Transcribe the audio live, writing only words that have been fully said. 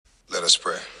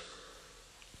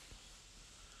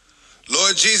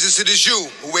Lord Jesus, it is you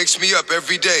who wakes me up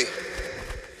every day.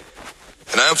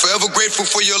 And I am forever grateful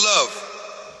for your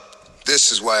love.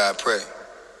 This is why I pray.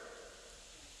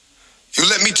 You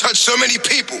let me touch so many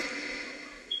people,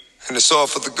 and it's all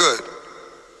for the good.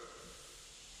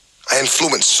 I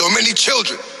influence so many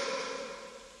children.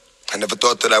 I never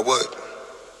thought that I would.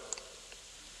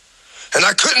 And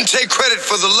I couldn't take credit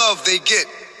for the love they get,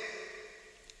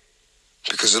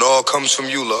 because it all comes from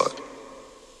you, Lord.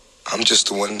 I'm just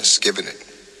the one that's giving it.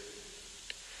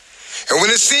 And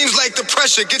when it seems like the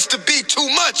pressure gets to be too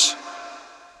much,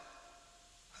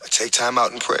 I take time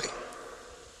out and pray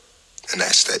and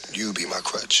ask that you be my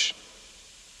crutch.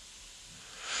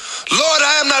 Lord,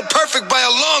 I am not perfect by a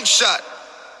long shot.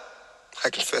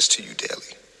 I confess to you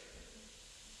daily.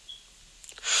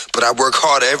 But I work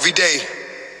hard every day,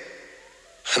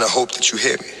 and I hope that you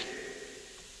hear me.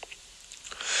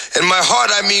 In my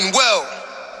heart, I mean well,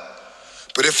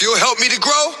 but if you'll help me to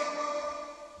grow,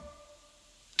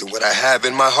 then what I have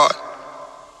in my heart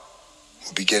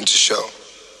will begin to show.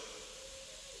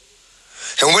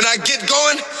 And when I get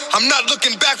going, I'm not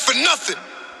looking back for nothing,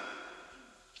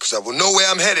 because I will know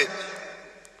where I'm headed.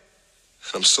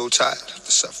 And I'm so tired of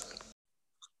the suffering.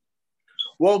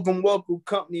 Welcome,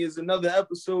 company. Is another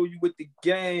episode. You with the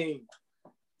gang.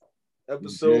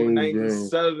 Episode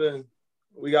 97.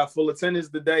 We got full attendance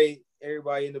today.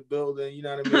 Everybody in the building. You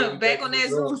know what I mean? Back on that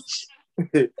Zoom.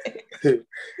 At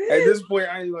this point,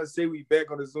 I ain't gonna say we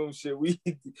back on the Zoom shit. We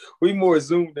more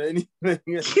Zoom than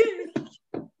anything.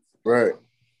 Right.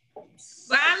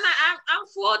 But I'm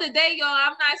full today, y'all.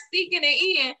 I'm not sneaking it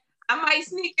in. I might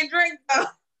sneak and drink though.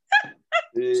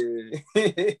 Yeah.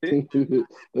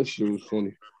 That shit was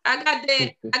funny. I got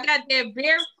that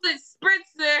barefoot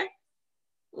spritzer.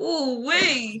 Ooh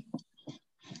wee.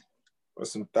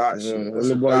 What's some thought shit? I'm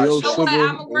gonna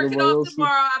work it off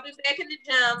tomorrow. I'll be back in the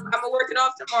gym. I'm gonna work it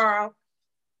off tomorrow.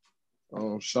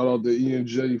 Shout out to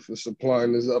E&J for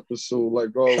supplying this episode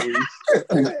like always.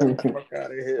 Fuck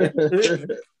out of here.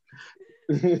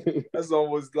 That's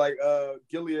almost like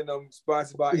Gillian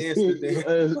sponsored by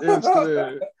Amsterdam.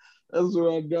 That's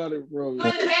where I got it from.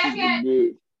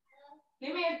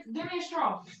 Give me a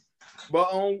straw.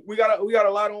 But we got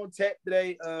a lot on tap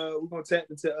today. We're gonna tap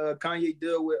into Kanye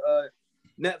deal with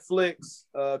Netflix,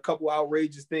 a couple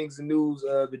outrageous things in news,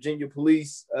 Virginia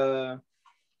police.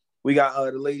 We got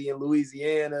the lady in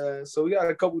Louisiana. So we got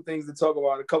a couple things to talk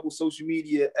about, a couple social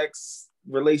media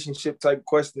relationship type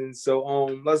questions. So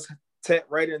let's tap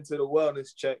right into the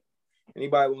wellness check.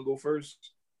 Anybody want to go first?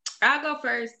 I'll go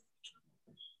first.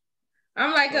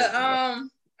 I'm like I'm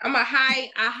a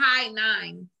high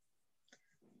 9.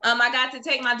 I got to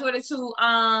take my daughter to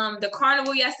the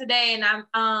carnival yesterday, and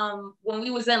when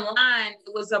we was in line,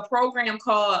 it was a program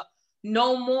called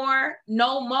No More,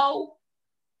 No Mo,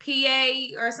 PA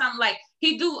or something. Like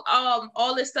he do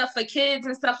all this stuff for kids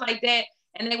and stuff like that,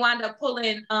 and they wound up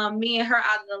pulling me and her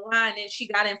out of the line, and she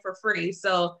got in for free.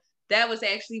 So that was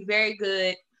actually very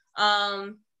good.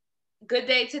 Good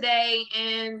day today,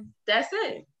 and that's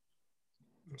it.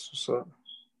 That's what's up.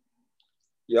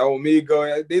 Y'all want me to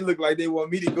go? They look like they want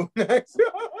me to go next.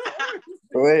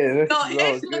 Wait, no,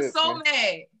 X looks so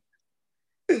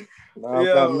mad. No, I'm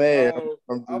not mad.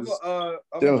 I'm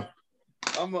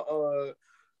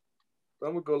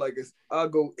gonna go like this. I'll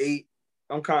go 8.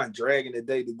 I'm kind of dragging the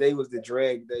day. Today was the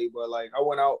drag day, but like I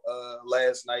went out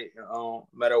last night and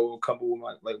met up with a couple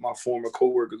of my former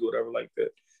coworkers, whatever like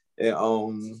that. And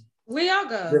where y'all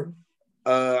go?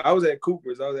 I was at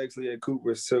Cooper's. I was actually at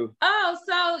Cooper's too. Oh,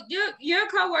 so your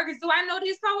coworkers? Do I know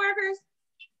these coworkers?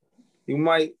 You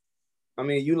might. I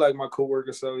mean, you like my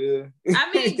coworker, so yeah.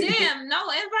 I mean, damn, no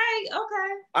invite.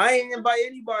 Okay. I ain't invite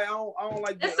anybody. I don't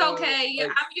like. It's okay. Yeah,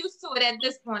 I'm used to it at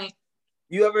this point.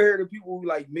 You ever heard of people who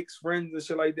like mix friends and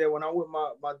shit like that? When I'm with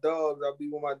my dogs, I'll be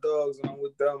with my dogs, and I'm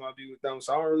with them, I'll be with them.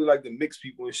 So I don't really like to mix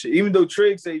people and shit. Even though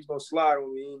Trig said he's gonna slide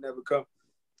on me, he ain't never come.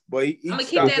 But he I'm gonna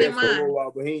keep that in mind. For a little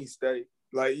while, but he ain't stay.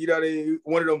 Like, you know what I mean?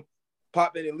 One of them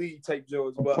pop in and leave type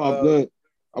jokes. But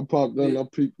I popped in. I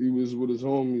peeked. He was with his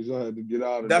homies. I had to get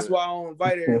out of that's there. Why I don't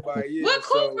invite everybody. Yeah, what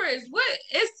Coopers? What?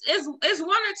 It's 1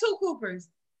 or 2 Coopers.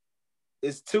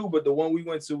 It's 2, but the one we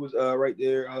went to was right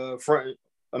there, front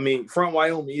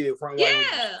Wyoming. Yeah, front Wyoming.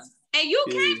 Yeah, and you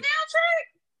came down,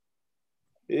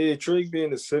 Trig? Yeah, Trig be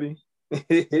in the city.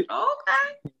 Okay.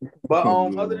 But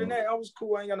other than that, I was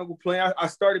cool. I ain't got no complaint. I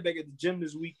started back at the gym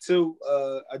this week too.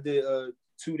 I did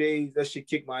 2 days. That shit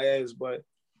kicked my ass, but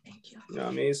thank you. You know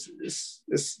what I mean? It's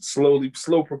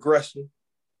slow progression.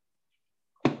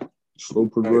 Slow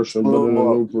progression, better than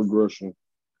no progression.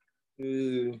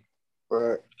 Yeah.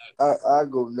 Right. I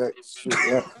go next.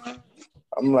 Yeah.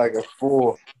 I'm like a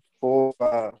 4,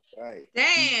 5. Right.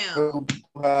 Damn. No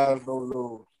highs, no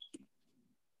lows.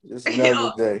 It's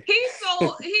another day. He's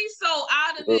so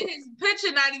out of it. His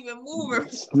picture not even moving.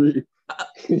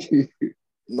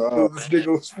 No, this nigga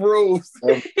was froze.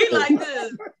 He like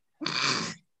this.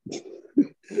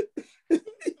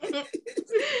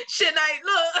 Shit, like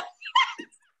look.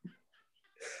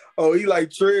 Oh, he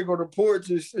like Trig on the porch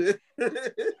and shit. He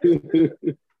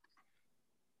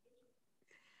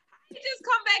just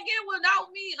come back in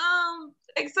without me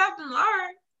accepting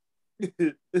Lauren.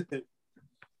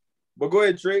 But go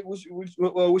ahead, Trig. What's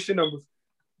your number?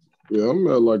 Yeah, I'm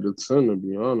at like a 10 to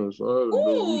be honest.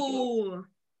 Ooh.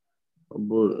 I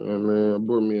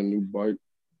bought me a new bike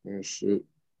and shit.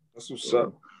 That's what's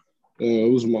up. Yeah,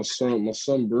 it was my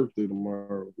son's birthday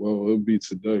tomorrow. Well, it'll be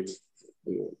today.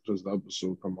 Yeah, just the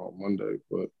episode come out Monday.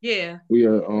 But yeah, we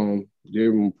had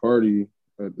gave him a party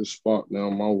at this spot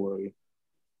down my way.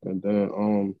 And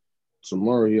then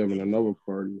tomorrow he having another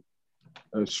party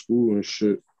at school and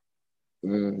shit.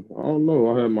 And I don't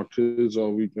know. I had my kids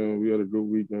all weekend. We had a good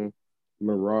weekend. I'm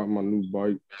gonna ride my new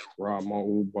bike, ride my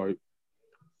old bike.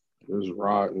 Just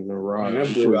riding and riding.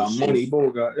 Man, that boy got money.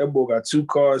 That boy got 2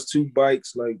 cars, 2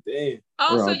 bikes. Like damn.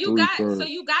 Oh, so you kept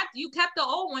the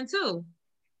old one too.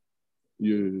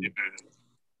 Yeah.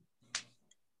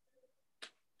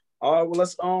 All right, well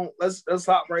let's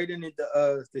hop right into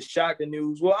the shocking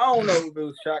news. Well, I don't know if it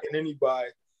was shocking anybody.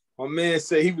 My man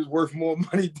said he was worth more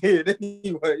money dead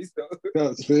anyway. So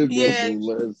yeah.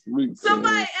 Last week,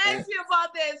 somebody asked me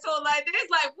about that. So like,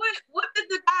 it's like, what did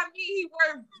the guy mean he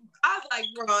worth? I was like,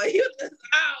 bro, I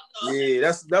don't know. Yeah,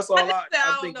 that's all I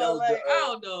think that was like, I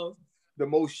don't know. The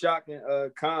most shocking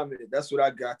comment. That's what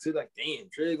I got to. Like, damn,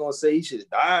 Trey gonna say he should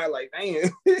have died. Like, damn.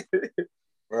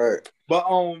 Right. But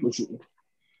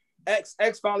X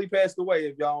finally passed away.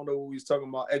 If y'all don't know what we was talking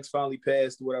about, X finally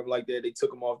passed or whatever like that. They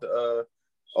took him off the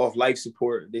off life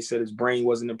support. They said his brain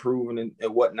wasn't improving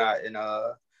and whatnot. And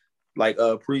like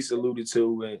Priest alluded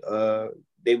to, and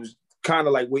they was kind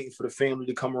of like waiting for the family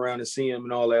to come around and see him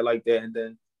and all that like that. And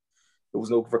then there was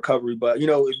no recovery. But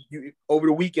over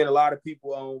the weekend, a lot of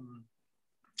people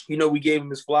we gave him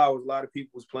his flowers. A lot of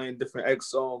people was playing different X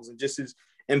songs and just his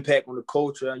impact on the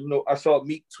culture. I saw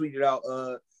Meek tweeted out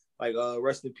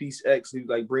rest in peace X. He was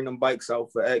like, bring them bikes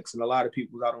out for X, and a lot of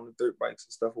people was out on the dirt bikes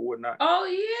and stuff or whatnot. Oh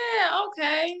yeah,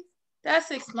 okay, that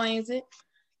explains it.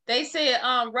 They said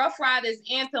Rough Riders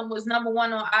Anthem was #1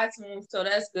 on iTunes, so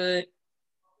that's good.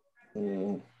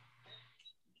 Yeah.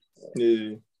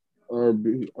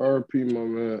 RP my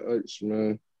man X,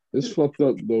 man. It's fucked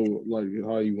up though, like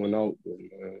how he went out though,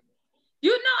 man.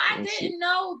 I didn't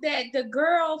know that the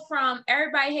girl from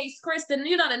Everybody Hates Chris, the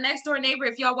next door neighbor,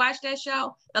 if y'all watch that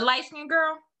show, the light-skinned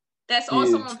girl that's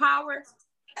also on Power,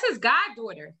 that's his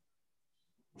goddaughter.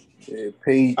 Yeah,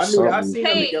 Paige. I seen them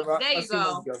together. There you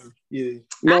go. Yeah.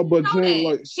 No, but then,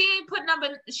 like, she ain't put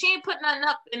nothing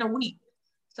up in a week.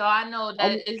 So I know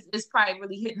that it's probably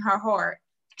really hitting her hard.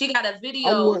 She got a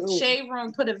video. Shade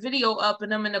Room put a video up of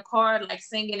them in the car, like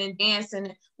singing and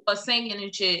dancing, or singing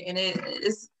and shit. And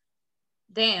it's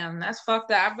damn, that's fucked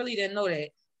up. I really didn't know that.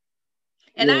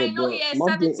 And I didn't know he had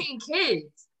 17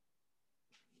 kids.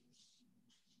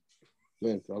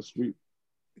 Man, that's sweet.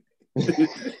 I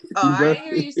didn't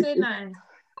hear you say nothing.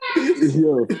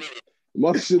 Yo,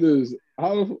 my shit is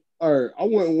all right. I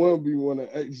wouldn't want to be one of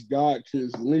X God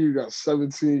kids. Nigga got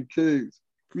 17 kids.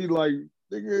 Be like,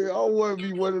 nigga, I don't want to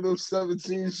be one of those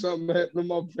 17 something happened to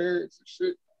my parents and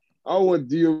shit. I want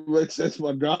DMX as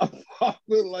my godfather.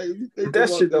 Like, you think that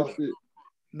shit that shit.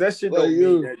 That shit don't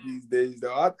mean that these days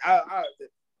though.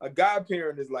 A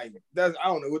godparent is like that's I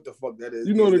don't know what the fuck that is.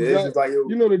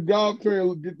 The godparent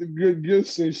will get the good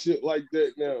gifts and shit like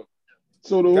that now.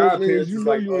 So the godparents is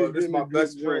like, oh, this is my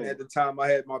best friend at the time I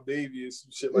had my baby and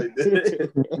some shit like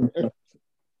that.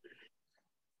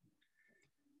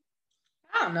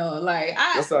 I don't know. Like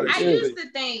I used to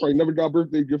think like never got a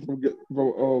birthday gift from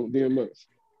DMX.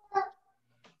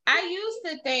 I used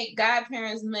to think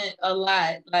godparents meant a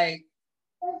lot, like.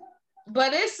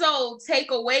 But it's so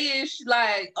takeaway-ish,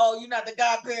 like, oh, you're not the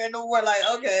godparent no more. Like,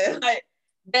 okay, like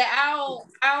that.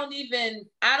 I don't even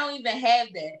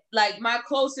have that. Like, my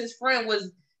closest friend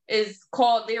is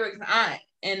called Lyric's aunt,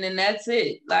 and then that's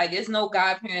it. Like, it's no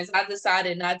godparents. I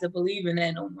decided not to believe in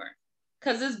that no more,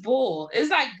 cause it's bull. It's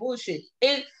like bullshit.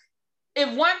 If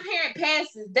one parent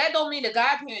passes, that don't mean the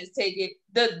godparents take it.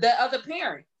 The other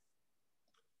parent.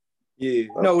 Yeah,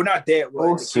 no, not that.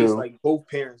 But it's like both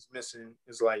parents missing.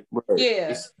 It's like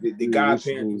the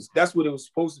godparents. That's what it was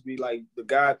supposed to be. Like the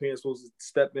godparents supposed to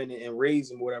step in and raise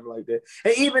them, whatever, like that.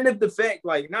 And even if the fact,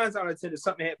 like 9 times out of 10, if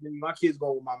something happened to me, my kids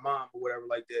going with my mom or whatever,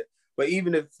 like that. But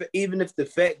even if the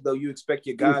fact though, you expect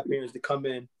your godparents to come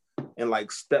in and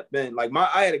like step in. Like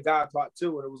I had a god pop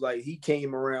too, and it was like he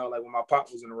came around like when my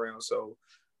pop wasn't around. So,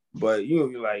 but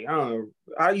you're like, I don't know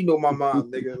how you know my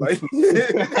mom, nigga. Like,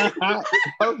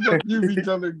 how the fuck you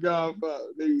become a god pop?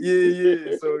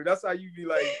 Yeah. So that's how you be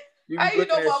like, you be How you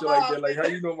looking know at my shit like mom? that. Like, how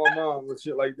you know my mom and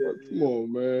shit like that? Come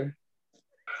on, man.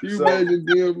 You So- imagine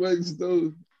DMX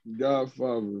though,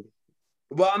 Godfather.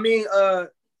 But I mean,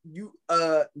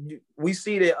 we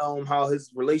see that how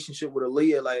his relationship with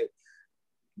Aaliyah, like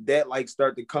that, like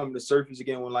start to come to surface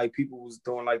again when like people was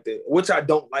doing like that, which I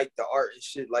don't like the art and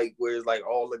shit, like where it's like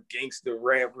all the gangster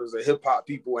rappers or hip hop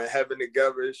people and having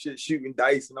together and shit, shooting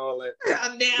dice and all that.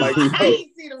 I'm down. Like, I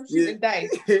ain't see them shooting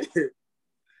dice.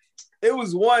 It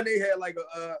was one they had like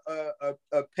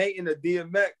a painting of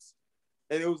DMX.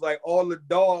 And it was like all the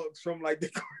dogs from like the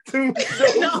cartoon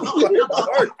shows.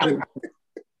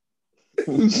 It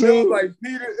was like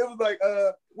Peter. It was like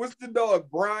what's the dog?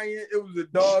 Brian. It was a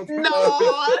dog. From,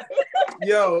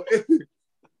 yo,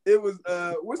 it was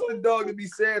what's the dog that be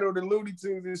sad on the Looney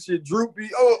Tunes and shit? Droopy.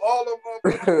 Oh, all of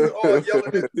them all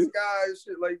yelling at the sky and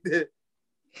shit like that.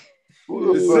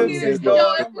 The Simpsons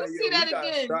dog. I'm like, yo, we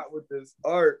gotta stop with this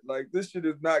art. Like this shit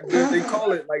is not good. They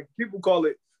call it like people call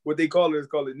it. What they call it is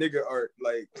called it nigga art.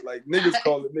 Like niggas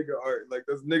call it nigga art. Like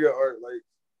that's nigga art. Like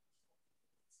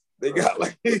they got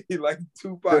like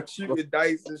Tupac shooting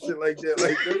dice and shit like that.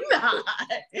 Like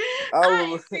I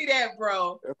ain't see that,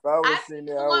 bro. If I was seeing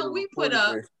that, one we put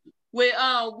up with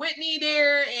Whitney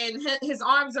there and his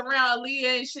arms around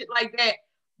Aaliyah and shit like that.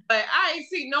 But I ain't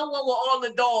see no one with all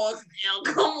the dogs now.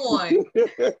 Come on.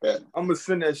 I'm gonna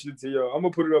send that shit to y'all. I'm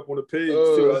gonna put it up on the page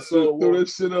too. I saw throw that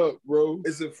shit up, bro.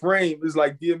 It's a frame. It's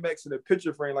like DMX in a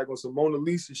picture frame, like on some Mona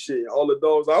Lisa shit. All the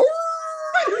dogs like.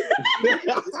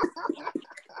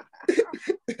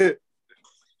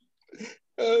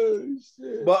 Oh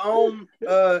shit.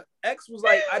 But X was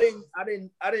like, I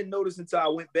didn't notice until I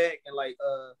went back and like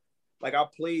I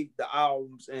played the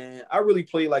albums and I really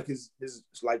played like his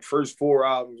like first 4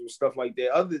 albums and stuff like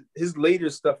that. His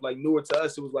later stuff, like Newer to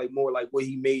Us, it was like more like what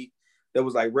he made that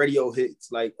was like radio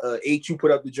hits. Like H.U. put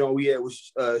up the joint we had with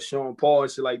Sean Paul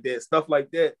and shit like that, stuff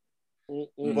like that.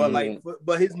 Mm-hmm.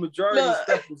 But his majority of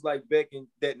stuff was like back in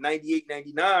that 98,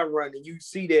 99 run, and you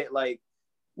see that like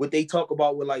what they talk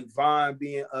about with like Vine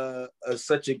being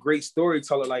such a great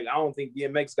storyteller. Like I don't think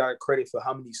DMX got credit for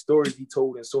how many stories he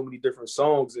told in so many different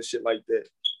songs and shit like that.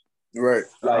 Right.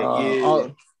 Like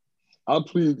I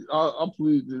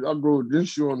go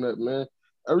against you on that, man.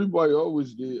 Everybody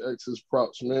always gave X his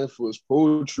props, man, for his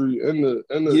poetry and the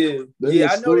I know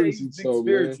that he's big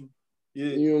spiritual. Yeah.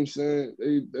 You know what I'm saying?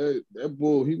 That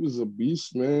bull, he was a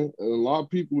beast, man. And a lot of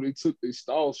people, they took their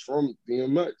styles from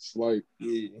DMX. Like,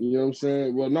 you know what I'm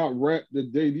saying? Well, not rap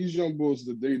today. These young boys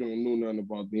today don't know nothing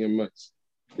about DMX.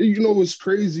 You know, it's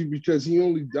crazy because he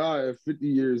only died at 50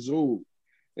 years old.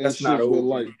 And that's not old. But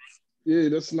like, yeah,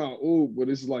 that's not old, but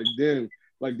it's like, damn,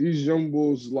 like these young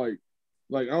boys, like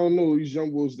I don't know, these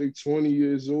young boys, they 20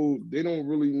 years old. They don't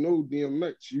really know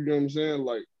DMX. You know what I'm saying?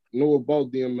 Like, know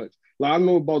about DMX. Like I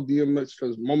know about DMX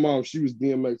because my mom, she was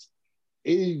DMX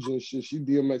age and shit. She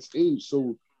DMX age,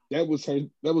 so that was her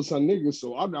nigga.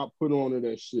 So I got put on to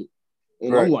that shit,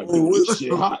 and I'm like, this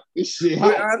shit hot. This shit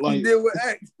hot. I like, did with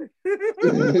X.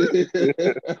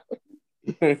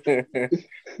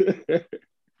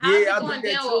 How's It Going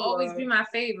Down will always be my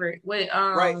favorite. With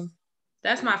right.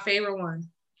 That's my favorite one.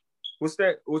 What's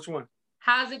that? Which one?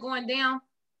 How's It Going Down?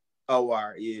 Oh, all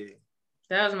right, yeah.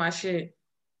 That was my shit.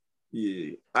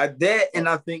 Yeah, I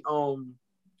think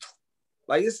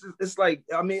like it's like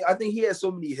I mean I think he had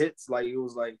so many hits, like it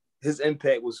was like his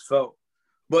impact was felt.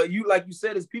 But you like you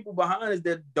said, there's people behind us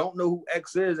that don't know who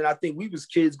X is, and I think we was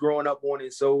kids growing up on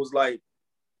it, so it was like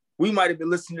we might have been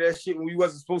listening to that shit when we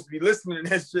wasn't supposed to be listening to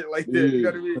that shit like that. You know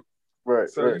what I mean? Right.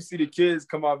 So you see the kids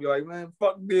come out, be like, man,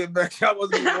 fuck DMX. I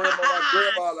wasn't even worried about my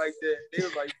grandma like that. They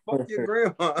was like, fuck your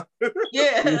grandma.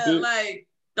 Yeah, like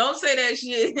don't say that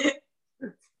shit.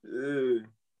 Yeah.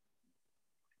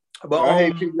 But I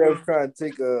hate people that was trying to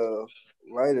take a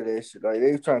light of that shit. Like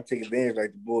they was trying to take advantage,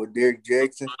 like the boy Derek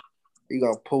Jackson. He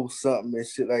gonna post something and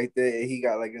shit like that, and he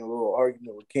got like a little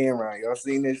argument with Cameron. Y'all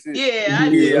seen that shit? Yeah, I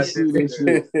see that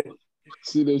shit.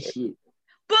 See that shit.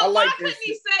 But why couldn't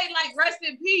he say like rest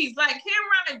in peace? Like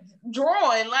Cameron is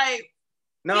drawing. Like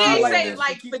no, he didn't say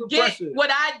like forget what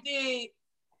I did.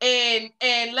 And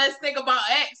let's think about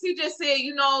X. He just said,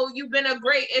 you know, you've been a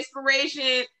great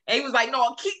inspiration. And he was like,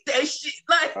 no, keep that shit.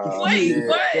 Like, wait,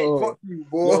 what? Fuck you,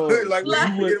 boy. No. Like,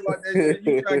 when you forget about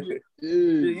that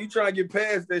shit, you try to get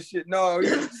past that shit. No, you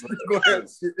just go ahead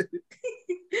shit.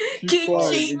 Keep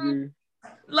cheating.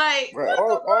 Like, Right.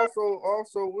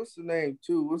 Also, what's the name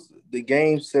too? The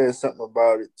game says something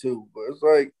about it too, but it's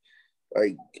like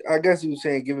I guess he was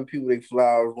saying giving people their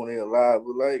flowers when they're alive,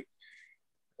 but like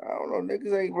I don't know,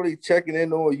 niggas ain't really checking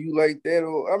in on you like that.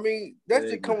 Or I mean, that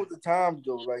should come with the times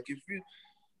though. Like if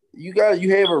you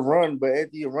have a run, but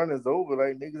after your run is over,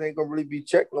 like niggas ain't gonna really be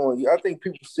checking on you. I think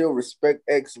people still respect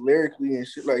X lyrically and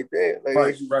shit like that. Like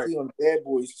as you see on the Bad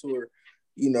Boys tour,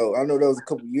 you know, I know that was a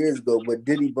couple years ago, but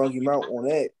Diddy brung him out on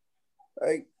that.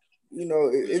 Like, you know,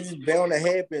 it's just bound to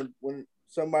happen when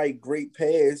somebody great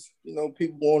pass. You know,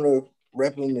 people want to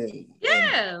rep him and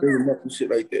bring him up and shit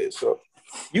like that. So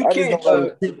you I can't just don't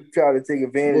like people try to take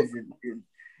advantage and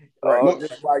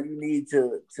that's why you need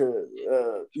to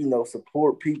you know,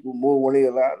 support people more when they're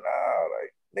alive. Nah,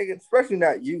 like nigga, especially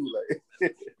not you.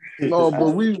 Like no, but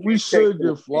we should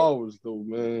give flowers though,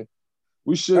 man.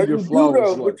 We should give flowers,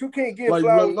 though, like, but you can't give like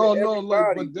flowers no, to no,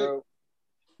 everybody, like, bro.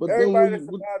 but Everybody then that's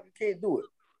alive, you can't do it.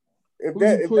 If who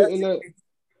that's that?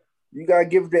 you gotta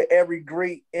give it to every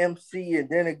great MC, and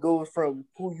then it goes from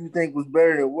who you think was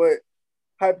better than what.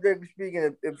 Hypothetically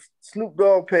speaking, if Snoop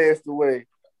Dogg passed away,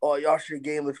 oh y'all should have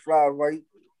gave him his flowers, right?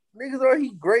 Niggas are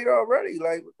he great already,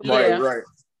 like right.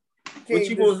 What you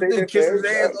supposed to do? Kiss his ass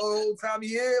right. the whole time he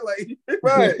here, like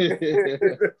right?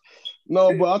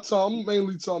 No, but I'm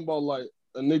mainly talking about like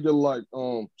a nigga like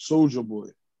Soulja Boy.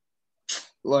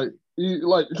 Like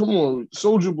come on,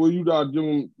 Soulja Boy, you gotta give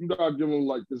him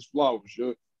like his flowers,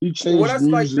 yeah. He changed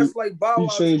music. That's like Bow Wow.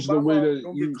 He changed too. the way Wow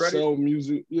that you sell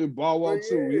music. Yeah, Bow Wow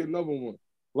too. He another one.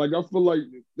 Like I feel like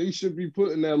they should be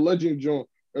putting that legend joint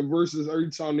and versus every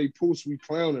time they post, we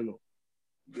clowning them.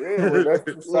 Yeah, well,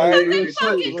 that's like,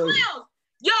 fucking clowns.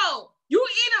 Yo, you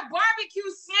eat a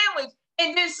barbecue sandwich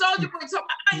and then Soulja Boy talk,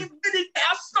 I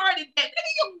started that.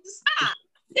 Nigga, you stop.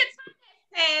 Your time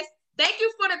has passed. Thank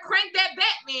you for the crank that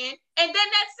Batman, and then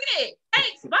that's it.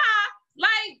 Thanks, bye.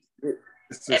 Like,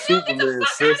 it's the Superman,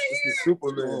 sis. It's the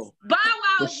Superman. Bow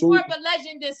Wow is more of a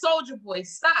legend than Soulja Boy.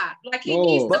 Stop. Like he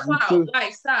needs the clout.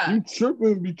 Like stop. You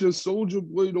tripping because Soulja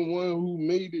Boy the one who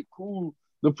made it cool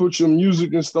to put your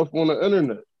music and stuff on the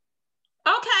internet.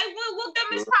 Okay, we'll give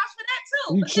him his props for that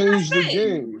too. He changed the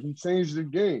game. He changed the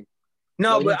game.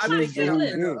 No, like, but I think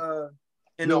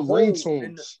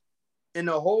in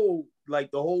the whole,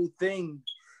 like the whole thing,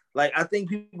 like I think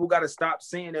people got to stop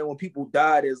saying that when people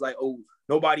died is like, oh,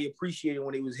 nobody appreciated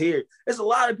when they was here. There's a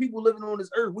lot of people living on this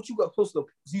earth. What you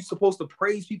supposed to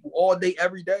praise people all day,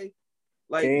 every day?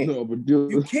 Like no, but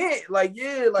you can't. Like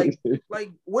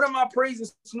like what am I praising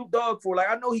Snoop Dogg for? Like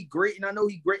I know he great and I know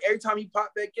he great. Every time he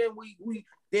pop back in, we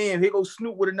damn, here goes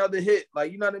Snoop with another hit.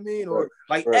 Like you know what I mean? Or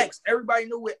like X. Everybody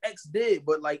knew what X did,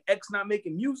 but like X not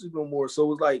making music no more.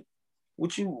 So it's like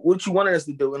what you wanted us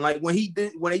to do. And like when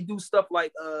they do stuff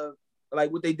like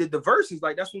what they did the verses,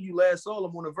 like that's when you last saw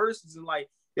them on the verses and like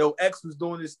yo X was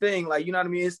doing this thing. Like you know what I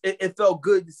mean? It felt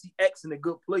good to see X in a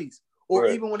good place. Or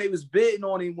even when they was bidding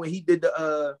on him when he did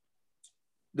the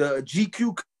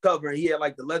GQ cover and he had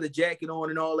like the leather jacket on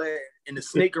and all that and the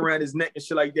snake around his neck and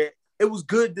shit like that. It was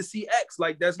good to see X.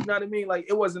 Like that's, you know what I mean? Like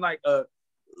it wasn't like a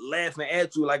laughing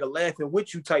at you, like a laughing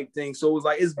with you type thing. So it was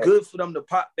like it's good for them to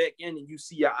pop back in and you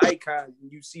see your icons and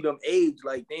you see them age.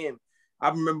 Like damn, I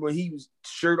remember when he was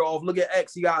shirt off. Look at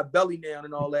X, he got a belly down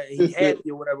and all that, and he happy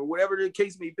or whatever the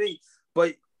case may be.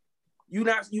 But you're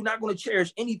not going to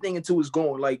cherish anything until it's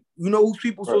gone. Like, you know who's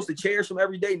people supposed to cherish him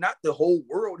every day? Not the whole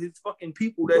world, his fucking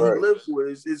people that he lives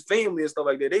with, his family and stuff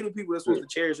like that. They the people that's supposed to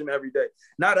cherish him every day,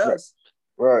 not us.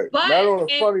 Right. But not on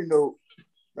a funny note.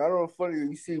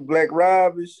 You see Black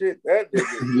Rob and shit. That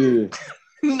nigga.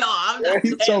 Yeah. No, I'm not.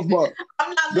 He talking about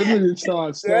I'm not. That nigga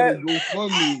trying to start a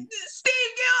GoFundMe.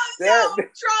 Steve Gill,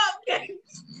 Trump.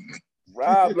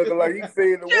 Rob looking like he's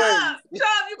fading away. Trump,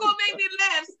 you gonna make me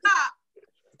laugh? Stop.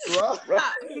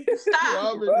 Stop. If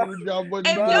y'all laugh, y'all going to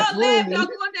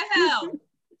hell.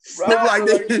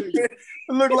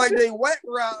 Look like they wet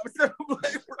Rob.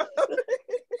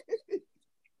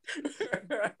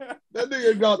 That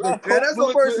nigga got the that's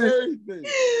the person.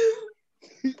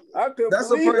 That's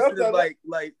the person that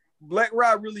like Black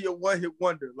Rob really a one-hit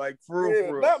wonder. Like for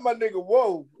real. Not my nigga.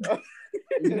 Whoa.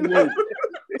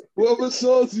 Whoever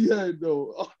songs he had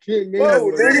though, I can't name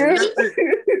it.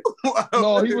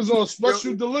 No, he was on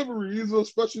special delivery. He was on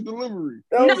special delivery.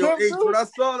 When I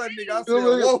saw that nigga, I said,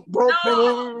 "Whoa, bro!"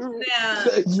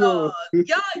 Y'all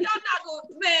not gonna,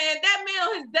 man. That man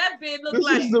on his deathbed looked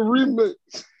like. This is the remix.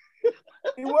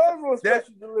 He was on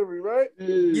special delivery, right?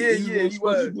 Yeah, he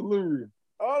was. Delivery.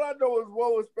 All I know is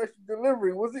what was special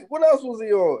delivery. Was he? What else was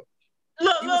he on? He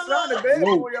was trying to bad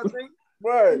boy, I think.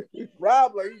 Right.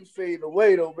 Rob, like, he was fading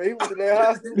away, though, man. He was in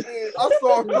that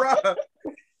hospital.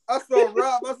 I saw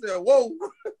Rob. I said, "Whoa,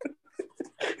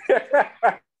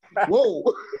 Whoa.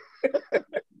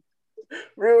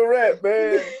 Real rap,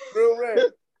 man. Real rap.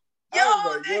 Yo,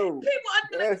 Like, people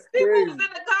that's was crazy. in the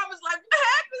comments like, what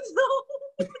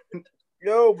happened?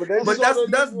 Yo, but But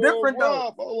that's different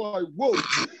though. Rob. I'm like, whoa.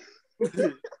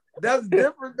 That's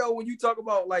different though when you talk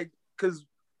about like, because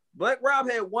Black Rob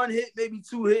had one hit, maybe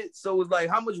two hits. So it's like,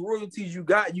 how much royalties you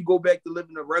got? You go back to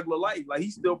living a regular life. Like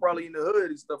he's still probably in the hood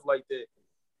and stuff like that.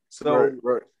 So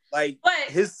right. like But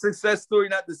his success story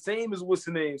not the same as what's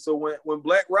the name. So when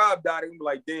Black Rob died, I'm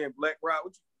like, damn, Black Rob,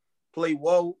 what you play?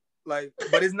 Whoa, like,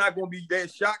 but it's not gonna be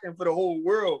that shocking for the whole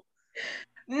world.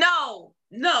 no,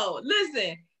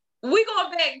 listen. We go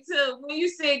back to when you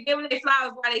said giving their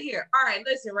flowers while they're here. All right,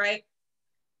 listen, right?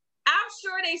 I'm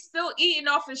sure they still eating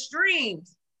off of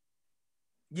streams.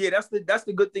 Yeah, that's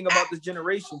the good thing about this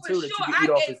generation too, that you can eat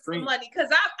I off gave the some stream. money because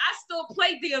I still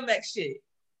play DMX shit.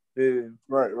 Yeah.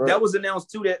 Right. That was announced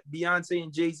too that Beyonce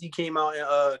and Jay-Z came out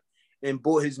and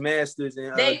bought his masters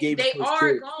and gave it They to his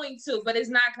are kid. going to, but it's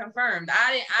not confirmed.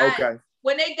 I Okay.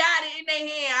 When they got it in their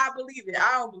hand, I believe it.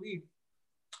 I don't believe it.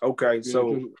 Okay,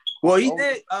 so well he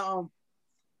did.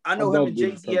 I know him and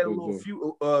Jay-Z had a little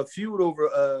feud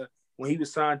over when he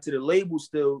was signed to the label.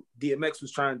 Still, DMX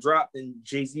was trying to drop, and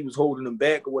Jay-Z was holding him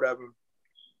back or whatever,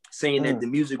 saying that the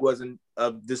music wasn't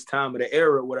of this time of the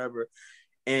era or whatever.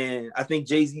 And I think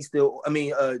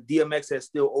DMX has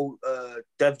still owed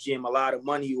Def Jam a lot of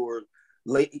money, or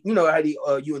late, you know how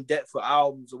you in debt for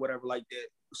albums or whatever like that.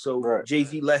 So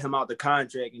Jay-Z let him out the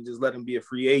contract and just let him be a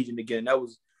free agent again. That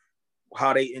was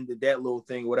how they ended that little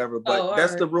thing, whatever. But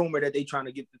that's the rumor that they trying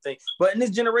to get the thing. But in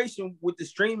this generation with the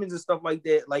streamings and stuff like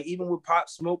that, like even with Pop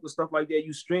Smoke and stuff like that,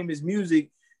 you stream his music,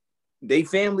 they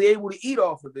family able to eat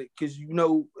off of it because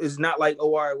it's not like,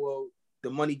 oh, all right, well, the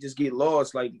money just get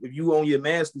lost. Like if you own your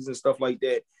masters and stuff like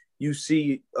that, you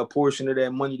see a portion of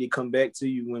that money that come back to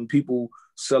you when people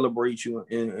celebrate you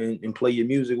and play your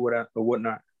music or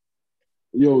whatnot.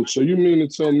 Yo, so you mean to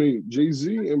tell me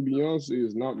Jay-Z and Beyonce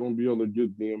is not going to be able to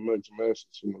get DMX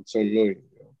masters for $10 million?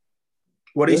 Yo?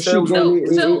 What they said was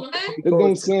it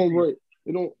don't sound right.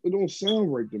 It don't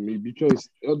sound right to me because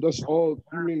that's all.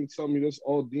 You mean to tell me that's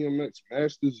all DMX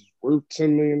masters is worth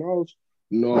 $10 million?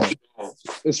 No,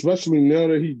 especially now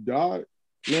that he died.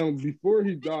 Now, before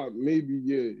he died, maybe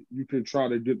you could try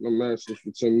to get the masters for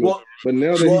 $10 million. But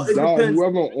now that he died,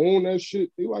 whoever owned that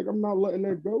shit, they like, I'm not letting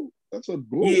that go. That's a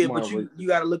gold mine. But you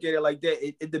got to look at it like that.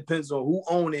 It depends on who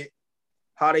own it,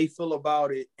 how they feel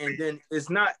about it, and then it's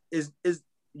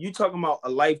you talking about a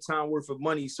lifetime worth of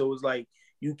money. So it's like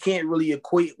you can't really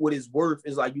equate what it's worth.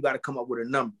 It's like you got to come up with a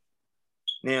number.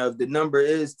 Now, if the number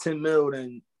is 10 mil,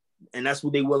 and that's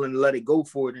what they willing to let it go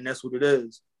for, then that's what it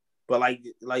is. But like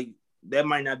that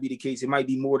might not be the case. It might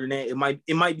be more than that. It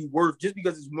might be worth just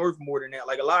because it's worth more than that.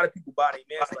 Like a lot of people buy their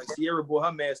masters. Like Sierra bought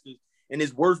her masters, and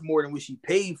it's worth more than what she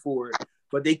paid for it.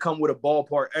 But they come with a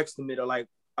ballpark estimate of like,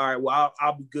 all right, well,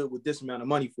 I'll be good with this amount of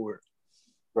money for it.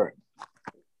 Right.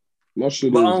 My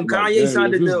shit but is Kanye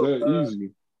signed a deal.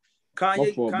 Easy.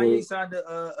 Kanye signed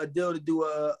a deal to do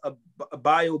a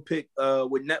biopic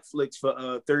with Netflix for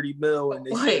 $30 million. And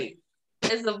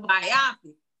it's a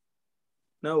biopic.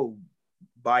 No,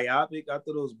 biopic. I thought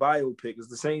it was biopic. It's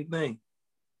the same thing.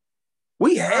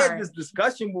 We had this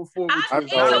discussion before. It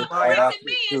corrected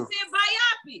me and said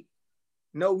biopic.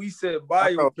 No, we said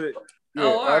biopic. I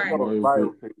thought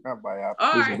biopic, not biopic.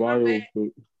 It's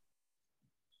biopic.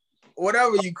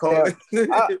 Whatever you call it.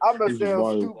 I'm gonna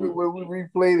sound stupid when we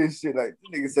replay this shit. Like,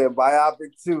 this nigga said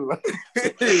biopic too.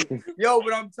 Yo,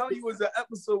 but I'm telling you, it was an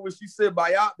episode where she said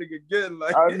biopic again.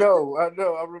 Like I know, I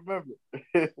remember.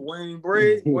 Wayne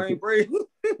Brady.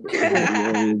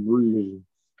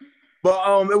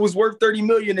 But it was worth $30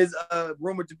 million. Is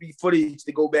rumored to be footage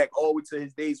to go back all the way to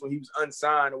his days when he was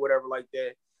unsigned or whatever like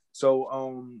that.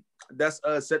 So that's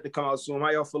set to come out soon. How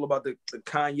y'all feel about the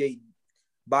Kanye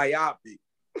biopic?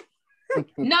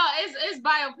 No, it's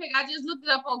biopic. I just looked it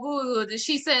up on Google and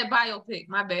she said biopic.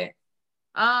 My bad.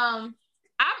 I'm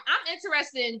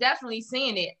interested in definitely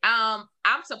seeing it. I'm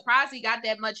surprised he got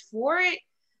that much for it.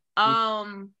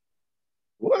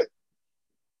 What?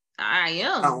 I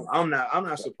am. I'm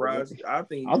not surprised. I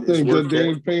think that they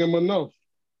ain't pay him enough.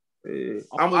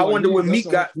 I wonder what Meek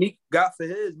got for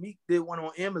his. Meek did one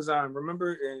on Amazon,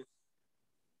 remember? And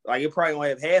like it probably don't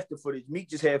have half the footage. Meek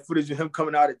just had footage of him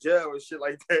coming out of jail or shit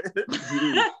like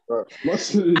that. My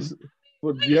shit is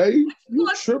for Ye. You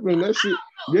tripping that shit?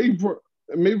 Ye,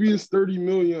 maybe it's $30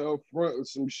 million up front or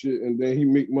some shit, and then he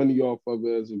make money off of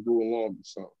it as it go along or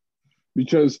something.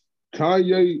 Because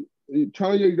Kanye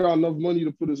got enough money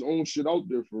to put his own shit out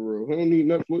there for real. He don't need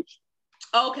Netflix.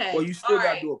 Okay. Well, you still all got to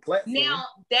right. do a platform. Now,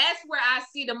 that's where I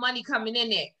see the money coming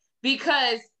in at.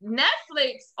 Because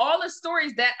Netflix, all the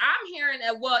stories that I'm hearing,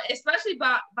 well, especially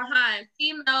behind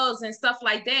females and stuff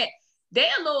like that, they're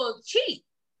a little cheap.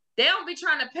 They don't be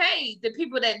trying to pay the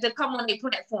people that come on their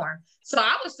platform. So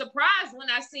I was surprised when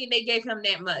I seen they gave him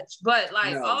that much. But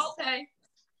like, No. Okay.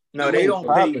 No, they don't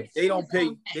pay. They don't pay.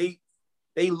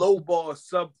 They lowball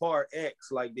subpar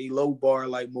X, like they lowbar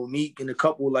like Monique and a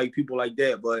couple like people like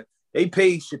that. But they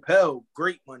pay Chappelle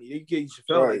great money. They gave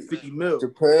Chappelle like 50 mil.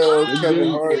 Chappelle, Kevin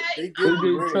Hart, they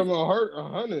gave Kevin Hart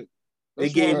 100. They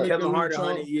gave Kevin Hart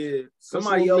 100. Yeah,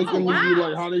 somebody else making me be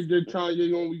like how they did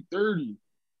Kanye only 30.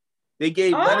 They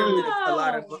gave Letterman a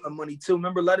lot of money too.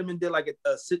 Remember, Letterman did like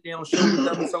a sit down show with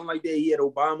them or something like that. He had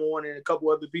Obama on and a couple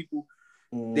other people.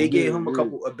 They gave him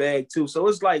a bag too. So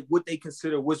it's like what they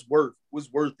consider what's worth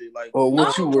it. Like,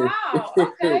 what you worth? Wow.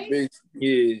 Okay.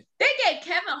 Yeah. They gave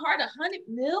Kevin Hart 100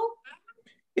 mil.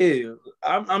 Yeah,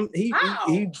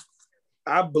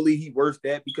 I believe he worth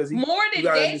that because he more than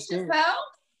Dave Chappelle.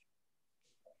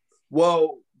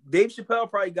 Well, Dave Chappelle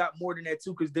probably got more than that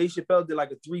too because Dave Chappelle did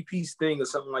like a 3-piece thing or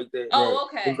something like that. Oh,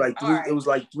 okay. It was like three. Right. It was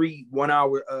like 3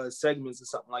 1-hour segments or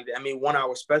something like that. I mean,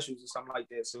 1-hour specials or something like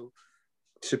that. So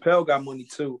Chappelle got money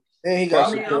too. And he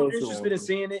got I'm interested in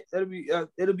seeing it.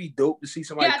 It'll be dope to see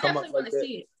somebody come up like that.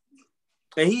 See it.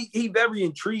 And he very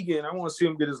intriguing. I want to see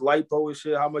him get his lipo and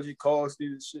shit. How much it costs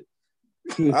and shit.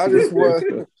 I just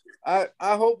want. I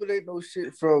hope it ain't no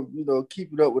shit from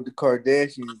Keeping Up with the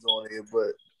Kardashians on it,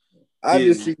 but I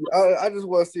just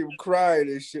want to see him crying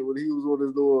and shit when he was on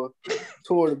his little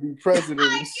tour to be president.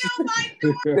 I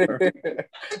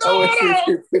want to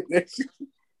see him pick that shit.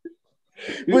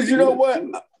 But you know what?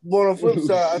 On the flip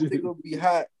side, I think it'll be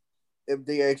hot if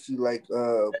they actually like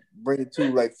bring it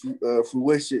to like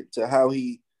fruition to how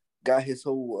he got his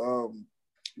whole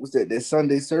what's that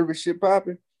Sunday service shit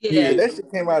popping. Yeah, that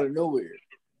shit came out of nowhere.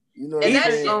 You know, and that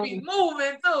shit be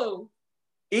moving too.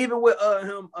 Even with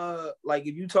him, like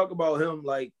if you talk about him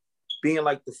like being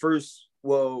like the first,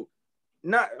 well,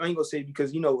 I ain't gonna say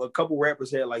because a couple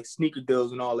rappers had like sneaker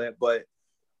deals and all that, but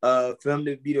for him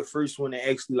to be the first one to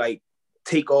actually like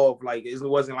take off, like it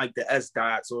wasn't like the S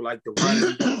dots or like the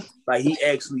run. Like he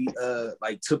actually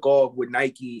like took off with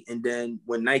Nike, and then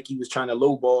when Nike was trying to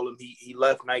lowball him, he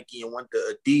left Nike and went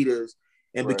to Adidas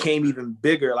and became even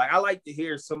bigger. Like I like to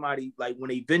hear somebody like when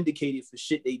they vindicated for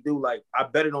shit they do. Like I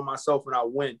bet it on myself and I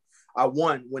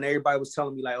won when everybody was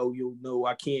telling me like, oh,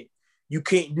 I can't, you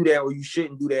can't do that or you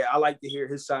shouldn't do that. I like to hear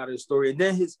his side of the story. And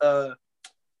then his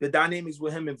the dynamics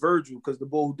with him and Virgil, because the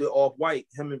boy who did Off-White,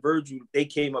 him and Virgil, they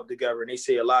came up together, and they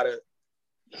say a lot of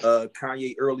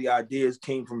Kanye early ideas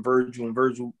came from Virgil, and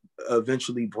Virgil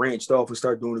eventually branched off and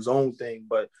started doing his own thing.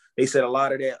 But they said a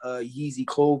lot of that Yeezy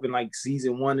clothing, like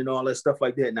season 1 and all that stuff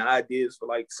like that, and the ideas for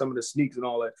like some of the sneaks and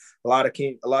all that, a lot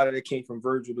of that came from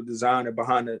Virgil, the designer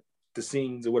behind the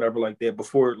scenes or whatever like that,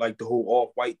 before like the whole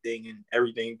Off-White thing and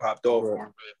everything popped off for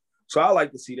him. So I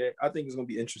like to see that. I think it's gonna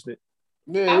be interesting.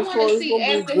 Yeah, I want to see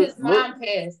after his mom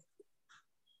passed.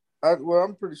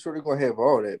 I'm pretty sure they're gonna have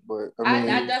all that, but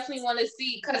I definitely want to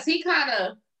see because he kind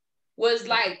of was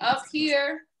like up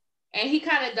here, and he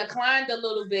kind of declined a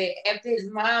little bit after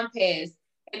his mom passed,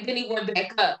 and then he went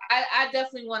back up. I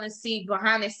definitely want to see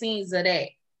behind the scenes of that.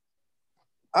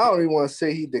 I don't even want to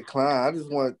say he declined. I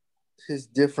just want his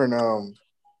different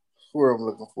where I'm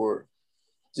looking for,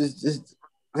 just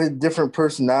his different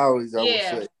personalities. I would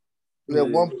say. At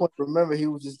one point, remember, he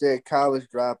was just that college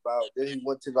dropout. Then he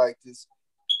went to like this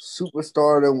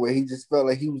superstardom where he just felt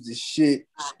like he was the shit.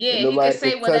 Yeah, he could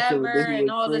say whatever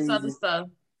and all this other stuff.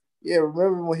 Yeah,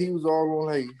 remember when he was all on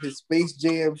like his Space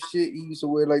Jam shit? He used to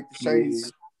wear like the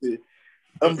shiny,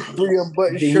 3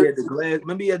 unbuttoned shirts.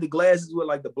 Remember he had the glasses with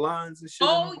like the blinds and shit.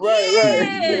 Oh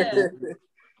yeah. Right.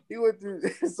 He went through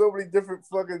so many different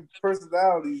fucking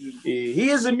personalities. Yeah, he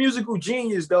is a musical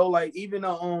genius though. Like even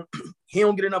he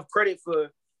don't get enough credit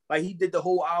for like he did the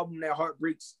whole album that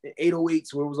Heartbreaks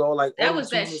 808s where it was all like that was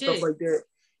that shit stuff like that.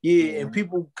 Yeah, and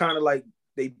people kind of like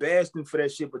they bashed him for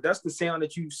that shit, but that's the sound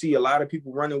that you see a lot of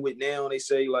people running with now. And they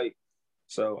say like,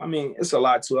 so I mean, it's a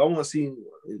lot to it. I want to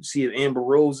see if Amber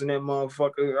Rose in that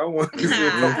motherfucker. I want to see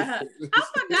I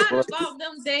forgot about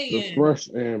them days. The fresh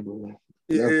Amber.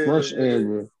 Yeah, fresh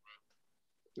Amber.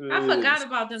 I forgot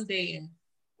about them days.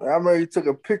 I remember he took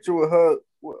a picture with her.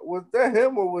 Was that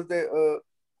him or was that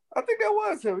I think that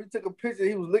was him. He took a picture.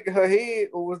 He was licking her head,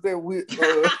 or was that with?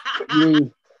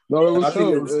 No, it was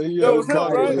him. That was him,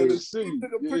 right? He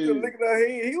took a picture licking her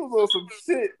head. He was on some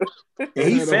shit. And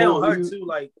he found her too.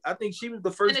 Like I think she was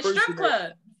the first in the strip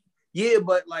club. Yeah,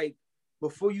 but like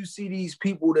before you see these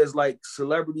people that's like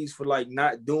celebrities for like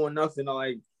not doing nothing,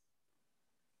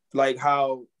 like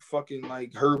how fucking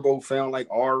like Herbo found like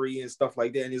Ari and stuff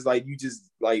like that, and it's like you just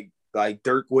like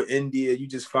Dirk with India, you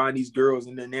just find these girls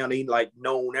and then now they like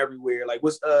known everywhere. Like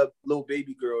what's Little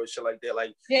Baby Girl and shit like that.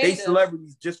 Like they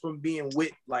celebrities just from being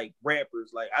with like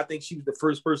rappers. Like I think she was the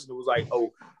first person that was like,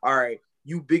 oh, all right,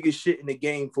 you biggest shit in the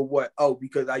game for what? Oh,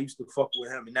 because I used to fuck with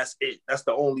him and that's it. That's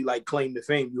the only like claim to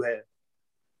fame you have.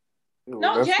 No,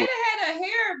 Jada had a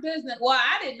hair business. Well,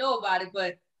 I didn't know about it,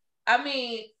 but I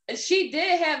mean, she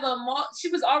did have she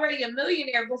was already a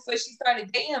millionaire before she started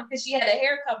dating him because she had a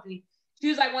hair company. She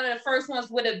was like one of the first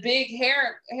ones with a big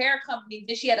hair company.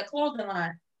 Then she had a clothing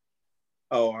line.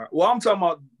 Oh, all right. Well, I'm talking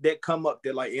about that come up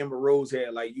that like Amber Rose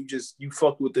had. Like you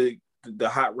fucked with the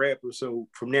hot rapper. So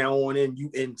from now on in, you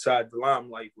inside the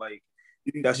limelight. Like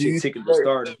that's your ticket to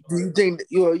stardom. Do you think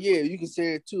you can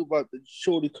say it too about the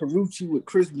Shorty Carucci with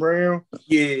Chris Brown?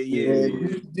 Yeah.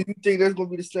 Do you think that's gonna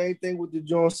be the same thing with the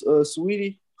Jones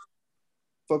Sweetie?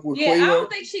 Fuck with Quavo? I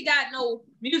don't think she got no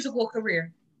musical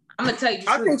career. I'm gonna tell you.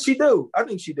 I think she do. I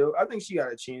think she got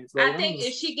a chance. Like, I think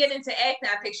if she get into acting,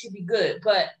 I think she'd be good.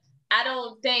 But I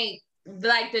don't think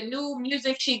like the new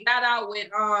music she got out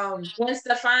with Gwen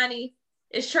Stefani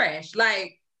is trash.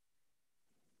 Like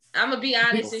I'm gonna be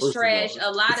honest, it's trash.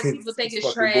 A lot of people think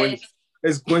it's trash.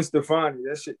 It's Gwen Stefani.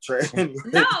 That shit trash. No,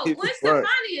 Gwen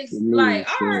Stefani is like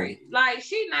all right, like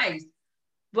she nice,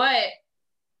 but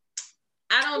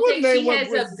I don't think she has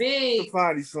a big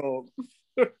Stefani song.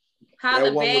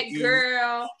 Holla Bad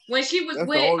Girl. When she was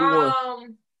with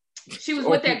she was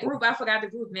with that group. I forgot the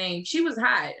group name. She was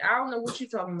hot. I don't know what you're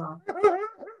talking about.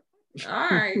 All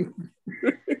right.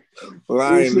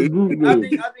 I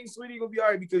think Sweetie gonna be all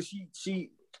right because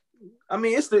she I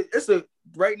mean it's the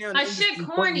right now that shit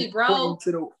corny, bro.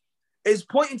 It's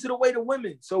pointing to the way to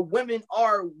women. So women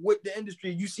are with the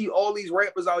industry. You see all these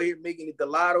rappers out here making it the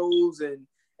Lottos and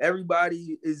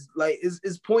everybody is like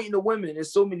is pointing to women.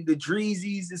 There's so many the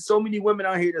Dreezys. There's so many women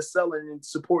out here that's selling and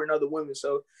supporting other women.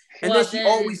 So then she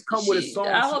always come with a song.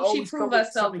 I hope she prove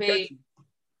herself, babe.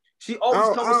 She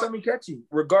always come with something catchy,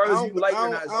 regardless if you like it or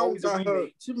not. It's always a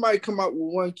remake. She might come out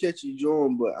with one catchy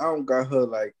joint, but I don't got her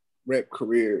like rap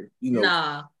career.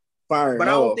 Nah. But I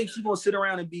don't think she's gonna sit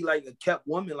around and be like a kept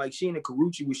woman like she in a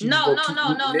Carucci where she no,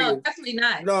 definitely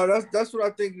not. No, that's what I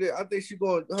think. I think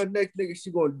her next nigga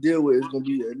she gonna deal with is gonna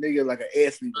be a nigga like an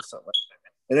athlete or something.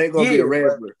 It ain't gonna be a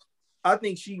rapper. I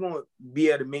think she gonna be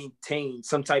able to maintain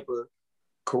some type of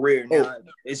career now.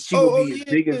 She will be as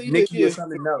big as Nicki or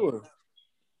something else.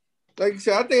 Like you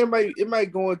said, I think it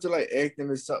might go into like acting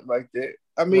or something like that.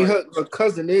 I mean, her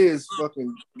cousin is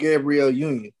fucking Gabrielle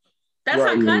Union. That's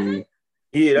her cousin.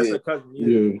 Yeah, that's her cousin.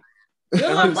 Yeah.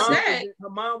 Her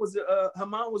mom was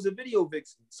a video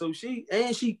vixen. So she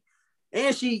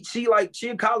like she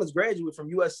a college graduate from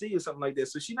USC or something like that.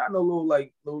 So she not no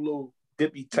little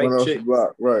dippy type chick.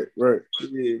 Right.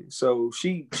 Yeah. So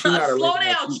she not a slow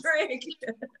down, Drake.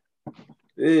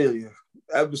 Yeah.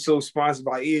 Episode sponsored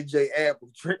by EJ Apple.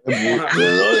 Slow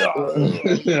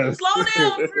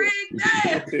down,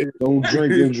 Drake. Don't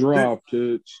drink and drive,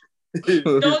 kids.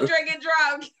 Don't drink and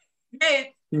drive.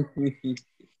 But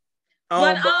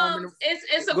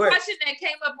it's a question that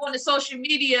came up on the social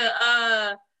media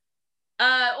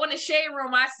on the Shade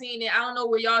Room. I seen it. I don't know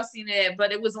where y'all seen it,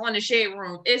 but it was on the Shade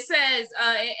Room. It says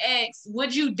it asks,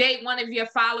 would you date one of your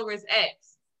followers'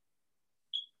 ex?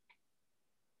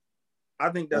 I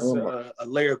think that's a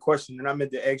layered question, and I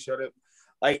meant to ask y'all that.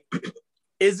 Like,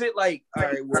 is it like, all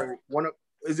right, well,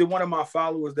 is it one of my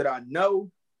followers that I know?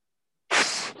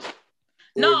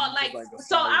 No, like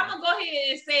so I'm gonna go ahead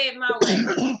and say it my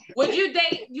way. Would you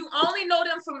date? You only know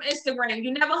them from Instagram.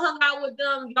 You never hung out with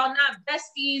them. Y'all not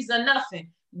besties or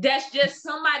nothing. That's just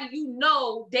somebody you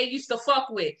know they used to fuck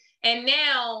with, and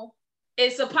now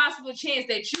it's a possible chance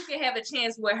that you can have a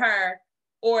chance with her,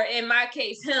 or in my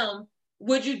case, him.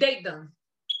 Would you date them?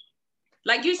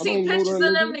 Like you see pictures of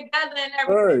them together and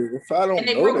everything. Hey, if I don't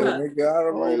know that nigga, I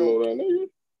don't know that nigga.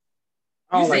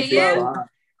 I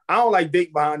don't like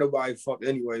date behind nobody fuck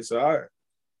anyway, so I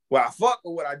fuck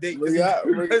or what I date. I'm not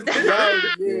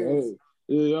dating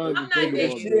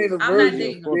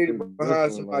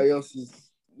behind somebody else's,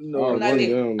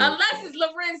 unless it's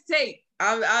Lorenz Tate.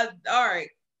 All right.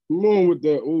 Come on with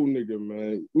that old nigga,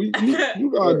 man. You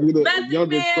gotta get a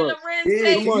younger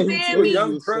crush.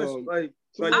 Young crush,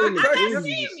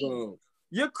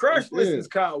 your crush list is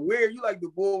kind of weird. You like the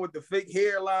boy with the fake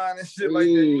hairline and shit like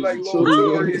that. You like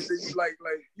Tory and shit.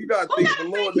 You gotta think the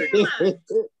Lord nigga.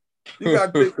 You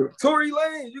gotta think Tory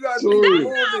Lanez. You gotta think that's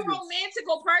not a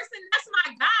romantical person. That's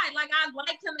my guy. Like I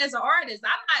like him as an artist.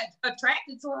 I'm not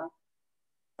attracted to him.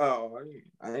 Oh,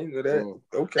 I ain't know that.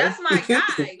 Okay. That's my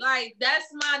guy. Like, that's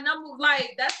my number.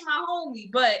 Like, that's my homie.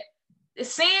 But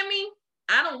Sammy,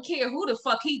 I don't care who the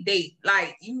fuck he date.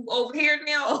 Like, you over here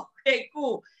now? Okay,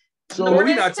 cool. So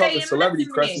we're not talking celebrity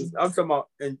crushes. I'm talking about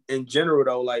in general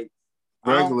though, like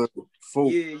regular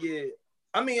folk. Yeah.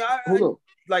 I mean, I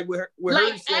like with her.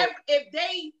 Like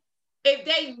if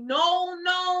they known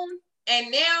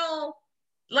and now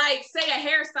like say a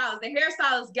hairstylist, the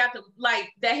hairstylist got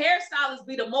the hairstylists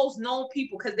be the most known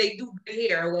people because they do good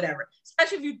hair or whatever,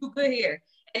 especially if you do good hair.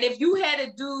 And if you had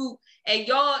a dude and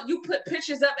you put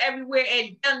pictures up everywhere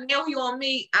and now he on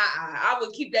me, I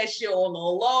would keep that shit on the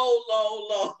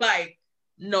low. Like,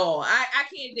 no, I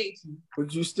can't date you.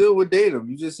 But you still would date him.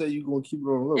 You just said you're gonna keep it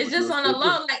on the low. It's just on the low.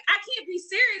 Like, I can't be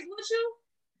serious with you.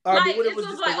 Like, it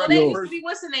was like, oh, they used to be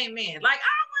what's the name, man? Like,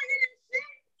 I don't want to hear that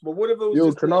shit. But what if it was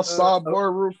Yo, can I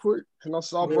sidebar real quick?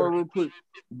 Real quick?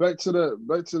 Back to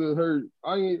the her.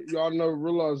 Y'all never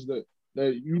realized that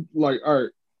you like, all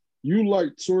right, you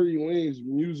like Tory Lanez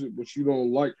music, but you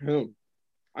don't like him.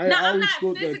 I'm not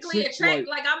physically attracted.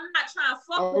 Like, I'm not trying to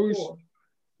fuck with her.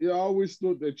 Yeah, I always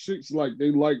thought that chicks like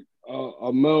they like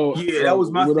a male, that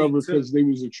was my whatever, thing because they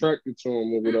was attracted to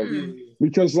him or whatever. Mm-hmm.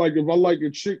 Because like if I like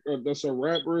a chick that's a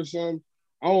rapper or something,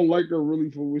 I don't like her really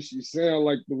for what she sound,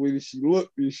 like the way that she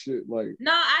looked and shit. Like,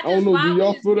 no, I don't know. Do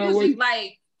y'all feel that way?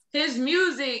 Like his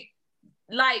music,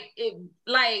 like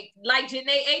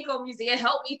Jhené Aiko music, it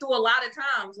helped me through a lot of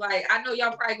times. Like, I know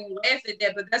y'all probably gonna laugh at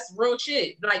that, but that's real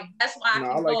shit. Like, that's why I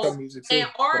can like go her music too, and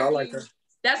argue. I like her.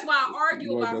 That's why I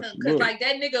argue about him, because like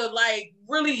that nigga like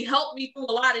really helped me through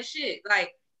a lot of shit.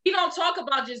 Like, he don't talk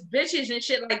about just bitches and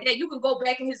shit like that. You can go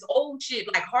back in his old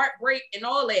shit, like Heartbreak and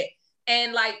all that.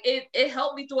 And like it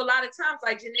helped me through a lot of times,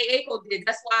 like Jhené Aiko did.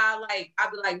 That's why I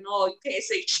be like, no, you can't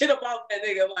say shit about that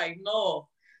nigga. Like, no.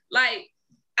 Like,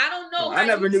 I don't know. I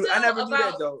never knew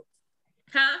that though.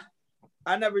 Huh?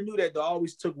 I never knew that though. I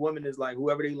always took women as like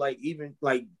whoever they like, even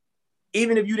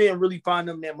if you didn't really find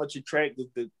them that much attractive,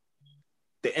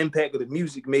 the impact of the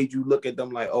music made you look at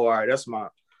them like, oh, all right,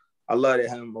 I love that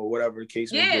him or whatever the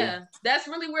case may be. Yeah, that's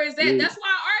really where it's at. Yeah. That's why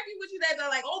I argue with you that they're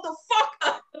like, oh, the fuck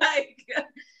up. Like,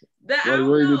 I don't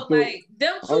know. Like,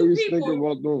 them two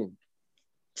people,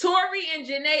 Tory and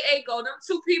Jhené Aiko, them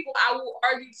two people I will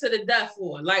argue to the death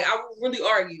for. Like, I will really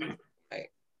argue.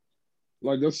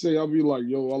 Like, let's say I'll be like,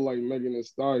 yo, I like Megan Thee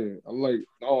Stallion. I like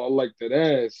that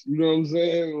ass. You know what I'm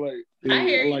saying? Like,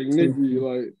 I like Nicki.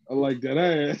 Like, I like that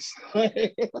ass.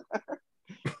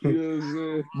 You know what I'm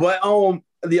saying? But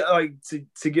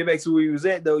to get back to where he was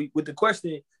at though, with the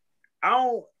question, if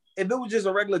it was just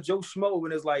a regular Joe Schmo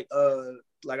and it's like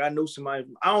I know somebody,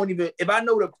 if I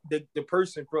know the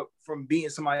person from being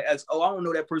somebody else, I don't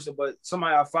know that person, but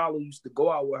somebody I follow used to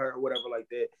go out with her or whatever like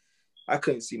that, I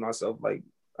couldn't see myself like,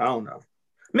 I don't know.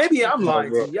 Maybe I'm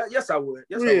lying to you. Yes, I would.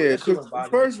 Yes, I would.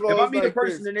 First of all, if I meet a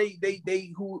person and they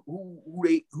who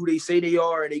they say they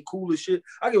are and they cool as shit,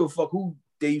 I give a fuck who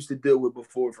they used to deal with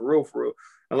before, for real.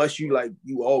 Unless you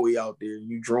all the way out there and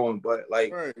you drawn, but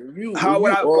like, right. Why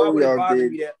would it bother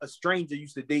me that a stranger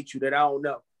used to date you that I don't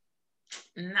know?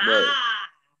 Nah. Right.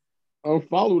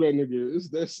 Unfollow that nigga. It's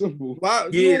that simple.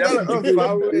 Yeah, that's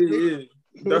unfollow that.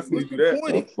 Yeah. Definitely do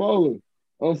that.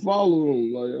 Unfollow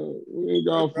him. Like, we ain't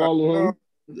gotta follow him.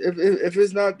 If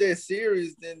it's not that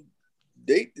serious, then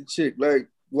date the chick. Like,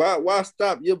 why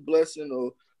stop your blessing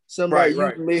or somebody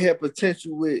you may have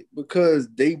potential with because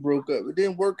they broke up? It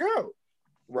didn't work out.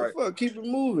 Right. Fuck, keep it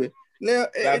moving. Now,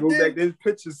 go back to his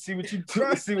pictures, see what you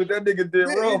do, see what that nigga did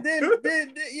wrong. Then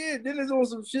it's on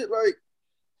some shit like,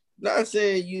 not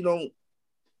saying you don't,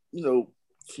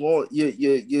 flaunt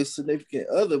your significant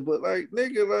other, but like,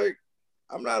 nigga, like,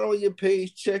 I'm not on your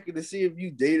page checking to see if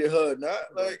you dated her or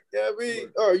not. Like, you know what I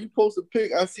mean? Or you post a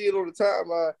pic, I see it on the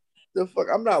timeline. The fuck,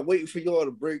 I'm not waiting for y'all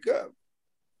to break up.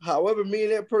 However, me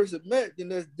and that person met, then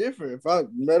that's different. If I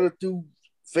met her through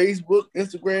Facebook,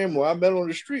 Instagram, or I met her on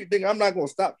the street, then I'm not gonna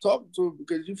stop talking to her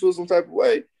because you feel some type of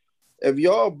way. If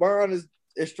y'all bond is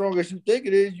as strong as you think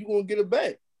it is, you gonna get it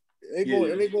back. I ain't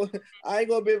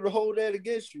gonna be able to hold that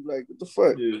against you. Like, what the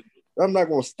fuck? Yeah. I'm not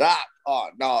gonna stop. Oh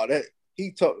no, that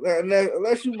he talk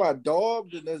unless you my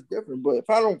dog, then that's different. But if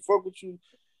I don't fuck with you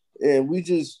and we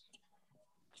just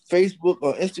Facebook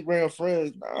or Instagram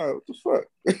friends, nah, what the fuck?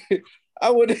 I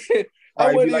wouldn't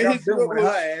like, I'm doing with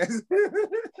her ass.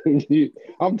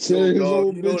 I'm telling his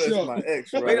old bitch up. My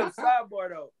ex, right? Wait up, sidebar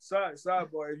though.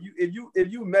 Sidebar.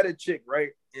 If you met a chick, right,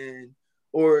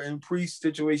 or in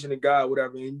pre-situation a guy,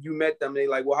 whatever, and you met them, and they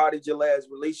like, well, how did your last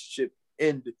relationship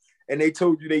end? And they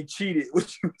told you they cheated, would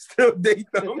you still date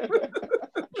them?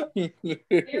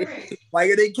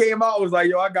 Like they came out, I was like,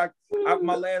 yo,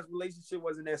 my last relationship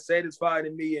wasn't that satisfied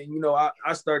in me, and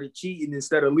I started cheating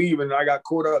instead of leaving. And I got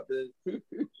caught up. And,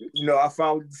 I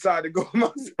finally decided to go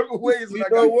my separate ways. You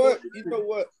know what? You know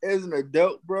what? As an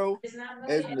adult, bro,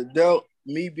 as an adult,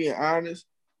 me being honest,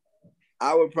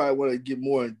 I would probably want to get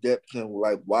more in depth in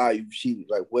like why you cheated,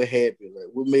 like what happened, like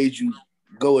what made you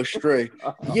go astray.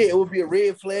 Yeah, it would be a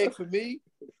red flag for me,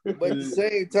 but at the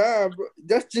same time, bro,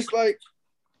 that's just like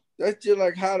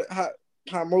how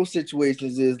most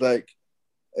situations is. Like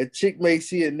a chick may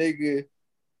see a nigga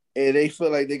and they feel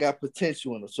like they got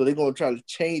potential in them, so they're gonna try to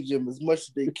change them as much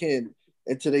as they can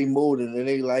until they molding and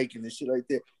they liking and shit like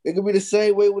that. It could be the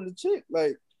same way with a chick.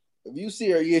 Like if you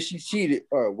see her, yeah, she cheated.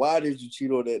 All right, why did you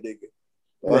cheat on that nigga?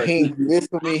 Right. He ain't do this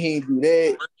for me. He ain't do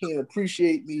that. He ain't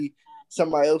appreciate me.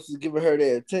 Somebody else is giving her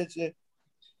that attention.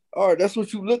 All right, that's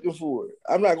what you looking for.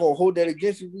 I'm not gonna hold that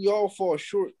against you. We all fall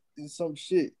short in some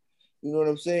shit. You know what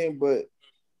I'm saying? But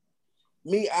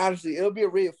me, honestly, it'll be a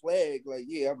red flag. Like,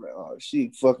 yeah, I'm like, oh,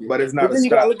 she fucking. But it's not. But then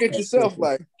you gotta look at yourself,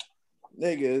 like,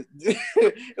 nigga,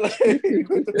 like,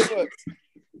 what the fuck?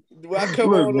 Do I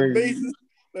come on the basis?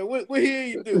 Like, what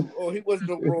he do? Oh, he wasn't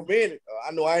no romantic. Oh,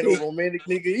 I know I ain't no romantic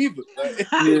nigga either. Like,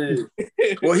 yeah.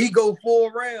 Well, he go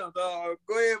 4 rounds. Go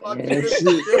ahead, my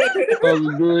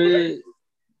nigga. Go ahead.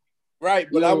 Right,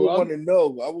 but I would want to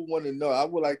know. I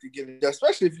would like to get it,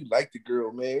 especially if you like the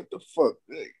girl, man. What the fuck?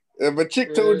 If a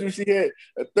chick told you she had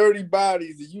 30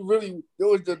 bodies and you really, it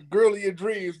was the girl of your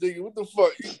dreams, nigga, what the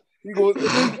fuck? You go,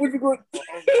 what you going?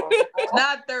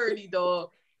 Not 30, dog.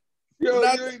 Yo,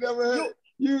 you ain't never had.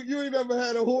 You ain't never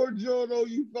had a whore joint or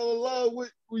you fell in love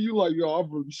with where you like, yo, I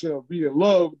really should be in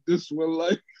love with this one.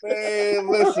 Like, man,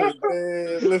 listen.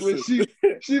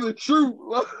 She the truth.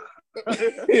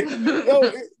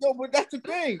 yo, but that's the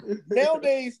thing.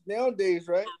 Nowadays,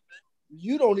 right?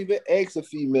 You don't even ask a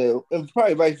female, and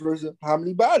probably vice versa, how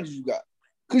many bodies you got,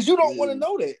 because you don't want to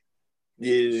know that.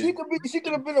 Yeah, she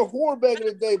could have been a whore back in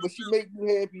the day, but she make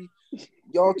you happy.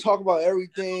 Y'all talk about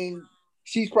everything.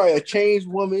 She's probably a changed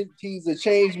woman. He's a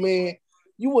changed man.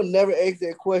 You would never ask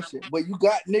that question, but you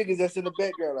got niggas that's in the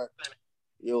background like,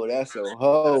 yo, that's a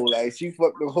hoe. Like she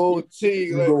fucked the whole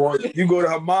team. Like, you go to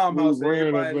her mom's house and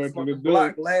everybody in the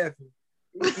block laughing.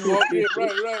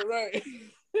 Right.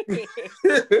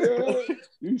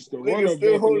 You still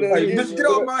hold that. Just get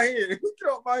off my head. Get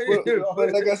off my head.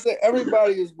 But like I said,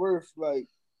 everybody is worth like,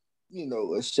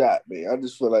 a shot, man. I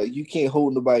just feel like you can't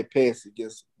hold nobody past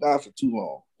against not for too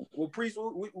long. Well, Priest,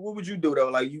 what would you do though?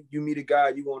 Like you meet a guy,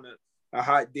 you on a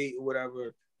hot date or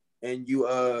whatever, and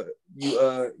y'all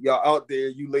out there,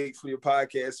 you late for your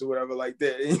podcast or whatever like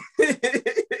that,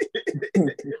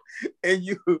 and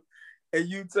he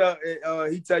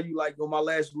tell you like, my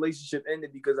last relationship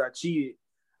ended because I cheated.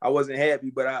 I wasn't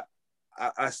happy, but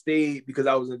I stayed because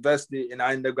I was invested, and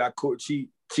I ended up got caught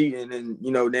cheating, and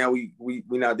now we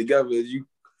not together.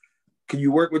 Can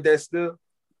you work with that still?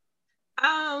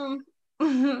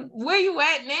 Where you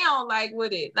at now, like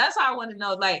with it? That's how I want to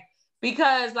know, like,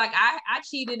 because like I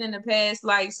cheated in the past,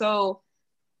 like, so,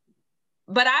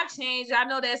 but I've changed. I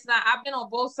know that's not, I've been on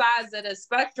both sides of the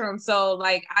spectrum, so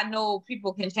like I know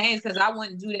people can change, because I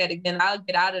wouldn't do that again. I'll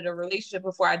get out of the relationship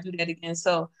before I do that again.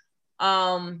 So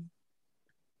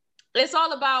it's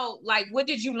all about like, what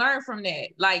did you learn from that?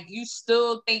 Like, you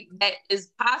still think that is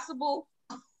possible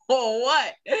or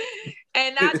what?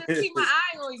 And I just keep my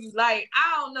eye on you. Like,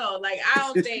 I don't know. Like, I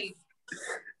don't think.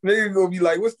 Nigga gonna be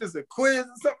like, what's this, a quiz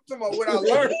or something about what I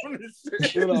learned from this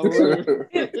shit? I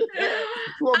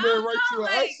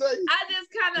just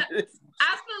kind of,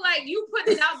 I feel like you put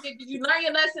it out there. Did you learn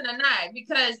your lesson or not?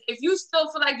 Because if you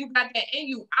still feel like you got that in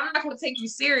you, I'm not gonna take you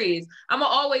serious. I'm gonna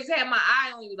always have my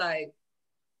eye on you. Like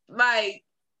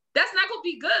that's not gonna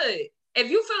be good. If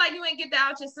you feel like you ain't get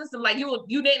that out your system, like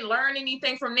you didn't learn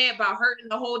anything from that about hurting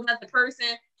the whole other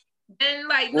person, then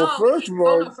like, well, no, first of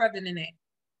all, go no further than that.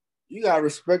 You gotta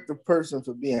respect the person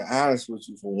for being honest with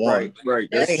you, for one. Right.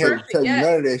 They ain't have to tell you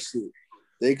none of that shit.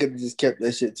 They could have just kept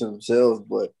that shit to themselves.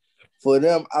 But for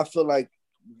them, I feel like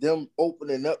them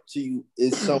opening up to you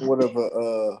is somewhat of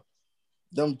a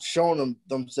them showing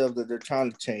themselves that they're trying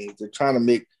to change. They're trying to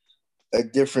make a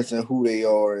difference in who they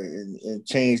are and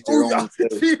change their own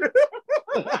self. She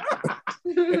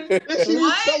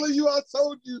was telling you, I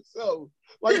told you so.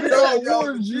 Like, I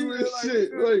warned you and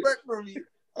shit. Like,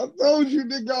 I told you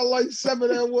they got like 7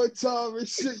 at one time and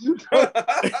shit. You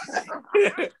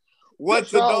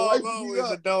What's a dog?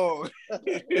 Always a dog.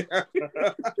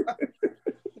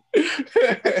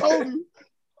 I told you,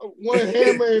 one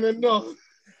hammer ain't enough.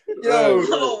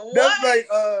 Yo, that's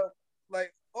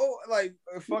like oh, like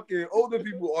fucking older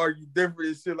people argue different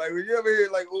and shit. Like when you ever hear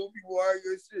like old people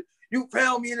argue and shit, you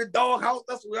found me in the doghouse.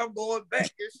 That's where I'm going back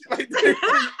and shit like that.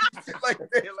 Shit like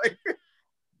that.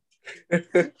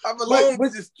 Like I'm alone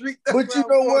with the street. But you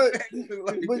know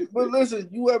what? But listen,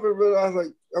 you ever realize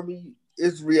like I mean,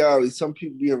 it's reality. Some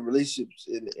people be in relationships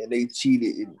and they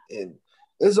cheated and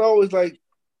it's always like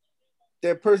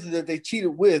that person that they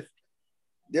cheated with.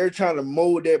 They're trying to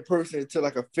mold that person into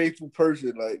like a faithful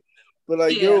person, like. But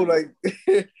like yo, like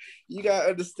you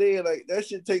gotta understand, like that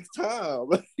shit takes time.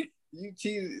 You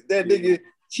cheated, that nigga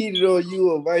cheated on you,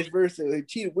 or vice versa. They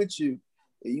cheated with you,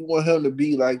 and you want him to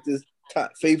be like this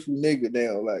top faithful nigga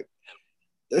now. Like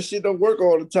that shit don't work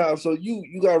all the time. So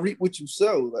you gotta reap what you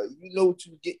sow. Like you know what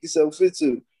you get yourself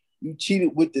into. You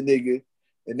cheated with the nigga,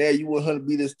 and now you want him to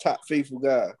be this top faithful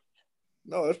guy.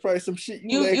 No, that's probably some shit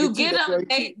you get them.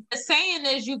 The saying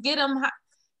is, you get them.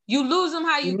 You lose them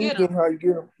how you get them. How you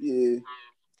get them? Yeah.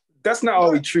 That's not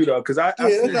always true though, because I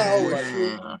that's not always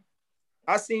true.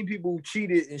 I seen people who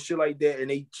cheated and shit like that, and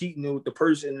they cheating with the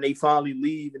person, and they finally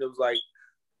leave, and it was like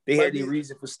they had their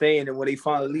reason for staying, and when they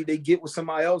finally leave, they get with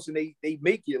somebody else, and they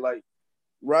make it like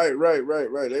right.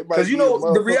 Because you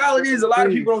know the reality is a lot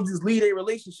of people don't just leave a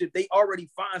relationship; they already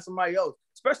find somebody else,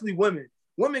 especially women.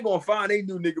 Women gonna find a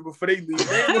new nigga before they leave.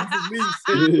 They ain't gonna just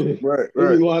leave. Right. They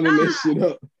be lining that shit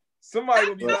up. Somebody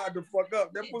gonna be locked the fuck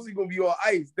up. That pussy gonna be on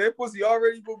ice. That pussy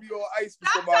already gonna be on ice for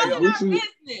somebody else.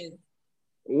 Business.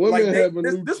 Women like have a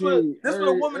new team. This what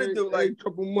a woman to do. Like a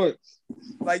couple months.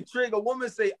 Like Trig, a woman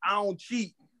say I don't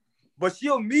cheat, but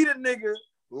she'll meet a nigga,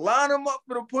 line him up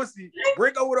for the pussy,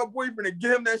 break up with her boyfriend, and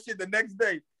get him that shit the next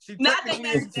day. She not the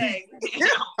next day.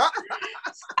 Stop.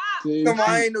 Come on,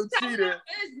 I ain't no cheater.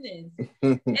 Business,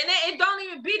 and it don't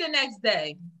even be the next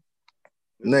day.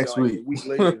 Next week. A week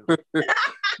later.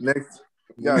 Next.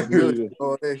 Yeah, good.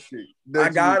 All that shit. I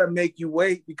gotta make you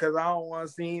wait because I don't want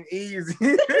to seem easy.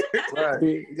 Right.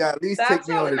 You gotta at least take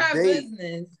me on a date.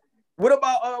 Business. What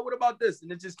about this?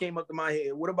 And it just came up to my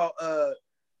head. What about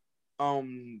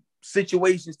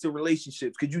situations to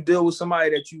relationships? Could you deal with somebody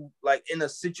that you like in a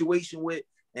situation with,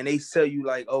 and they tell you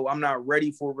like, oh, I'm not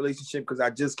ready for a relationship because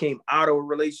I just came out of a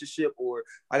relationship, or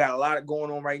I got a lot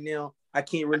going on right now. I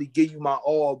can't really give you my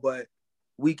all, but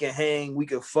we can hang, we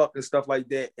can fuck and stuff like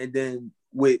that. And then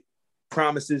with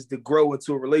promises to grow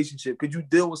into a relationship, could you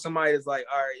deal with somebody that's like,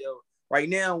 all right, yo, right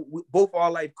now, both our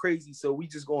life crazy, so we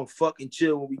just gonna fuck and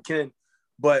chill when we can,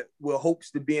 but with hopes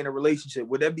to be in a relationship.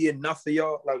 Would that be enough for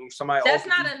y'all? Like if somebody that's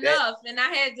not enough. And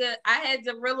I had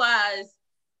to realize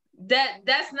that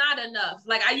that's not enough.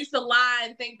 Like I used to lie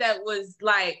and think that was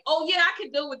like, oh yeah, I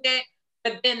could deal with that.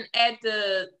 But then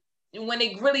when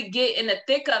they really get in the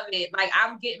thick of it, like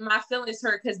I'm getting my feelings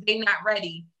hurt because they're not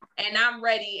ready. And I'm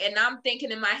ready. And I'm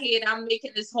thinking in my head, I'm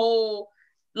making this whole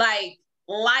like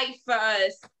life for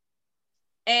us.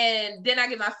 And then I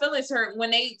get my feelings hurt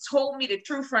when they told me the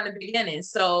truth from the beginning.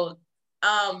 So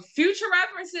future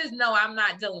references, no, I'm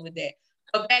not dealing with that.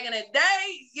 But back in the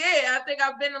day, yeah, I think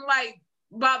I've been in like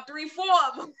about 3-4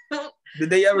 of them. Did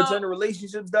they ever turn to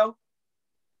relationships though?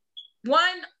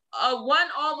 One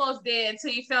almost did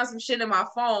until you found some shit in my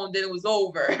phone, then it was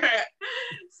over.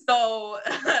 So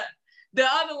the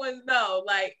other ones, no.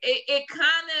 Like it kind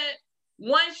of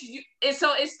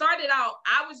so it started out,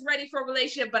 I was ready for a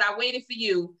relationship, but I waited for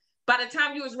you. By the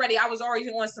time you was ready, I was already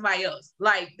on somebody else.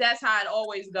 Like that's how it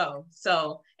always goes.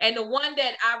 So, and the one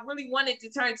that I really wanted to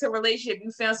turn to a relationship,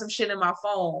 you found some shit in my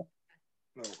phone.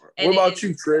 What about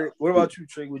you, Trey?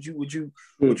 Would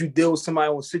you deal with somebody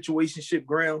on situationship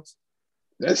grounds?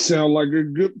 That sounds like a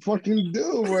good fucking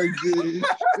deal right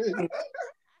there.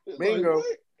 Bingo. Like,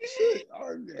 shit,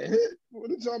 what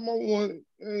the time I want?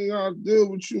 Ain't I'll deal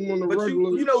with you on the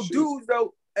regular. You know, shit. Dudes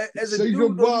though, as a say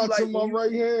dude, goodbye though, to my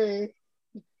right hand.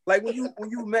 Like when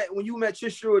you met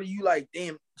your shorty, you like,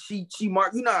 damn, she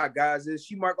marked. You know how guys is.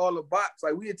 She marked all the box.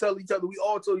 Like we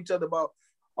all told each other about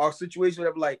our situation.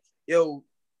 Whatever. Like, yo,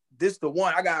 this the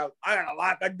one. I gotta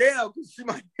lock her down because she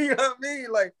might. You know what I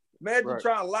mean? Like, imagine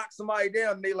trying to lock somebody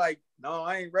down and they like, no,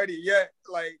 I ain't ready yet.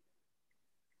 Like,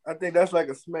 I think that's like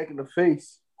a smack in the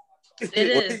face.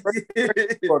 It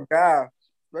is. For a guy,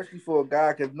 especially for a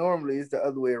guy, because normally it's the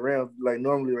other way around. Like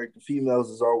normally, like the females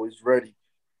is always ready.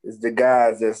 It's the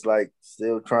guys that's like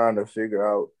still trying to figure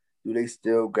out, do they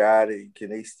still got it?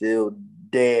 Can they still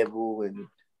dabble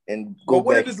and go but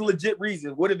what back? If it's a legit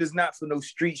reason? What if it's not for no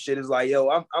street shit? It's like, yo,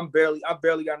 I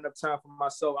barely got enough time for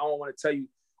myself. I don't want to tell you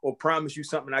or promise you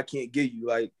something I can't give you.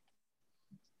 Like,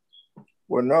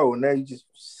 well, no, now you just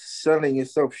selling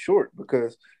yourself short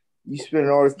because you spending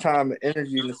all this time and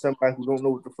energy into somebody who don't know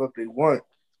what the fuck they want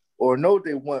or know what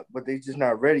they want, but they just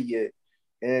not ready yet.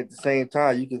 and at the same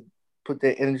time, you can put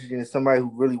that energy into somebody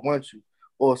who really wants you,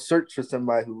 or search for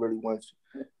somebody who really wants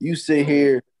you. You sit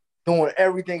here doing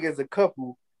everything as a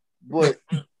couple, but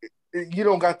you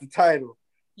don't got the title.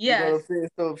 Yes. You know what I'm saying?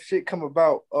 So if shit come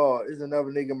about, is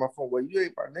another nigga in my phone. Well, you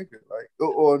ain't my nigga, like,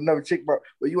 or another chick, well,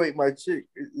 you ain't my chick.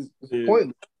 It's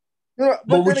pointless. You know,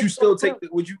 but would you still take?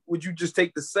 Would you just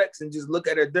take the sex and just look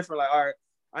at it different? Like, all right,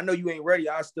 I know you ain't ready.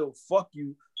 I still fuck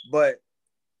you, but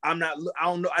I'm not. I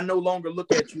don't know. I no longer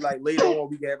look at you like later on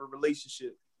we can have a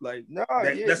relationship. Like,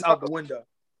 that's out the window.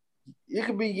 It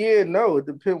could be no. It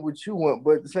depends what you want,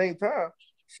 but at the same time,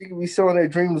 she could be selling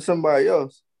that dream to somebody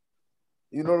else.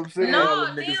 You know what I'm saying? No,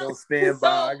 all the niggas on standby.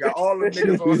 I got all the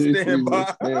niggas on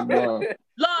standby.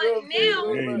 Look,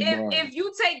 now, if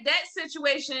you take that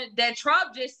situation that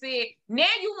Trump just said, now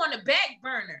you want a back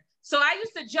burner. So I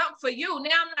used to jump for you.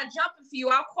 Now I'm not jumping for you.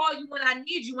 I'll call you when I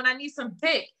need you, when I need some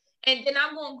dick. And then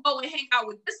I'm going to go and hang out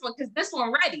with this one because this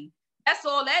one ready. That's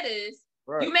all that is.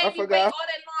 Right. You made me wait all that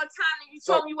long time and you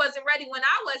told me you wasn't ready when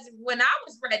I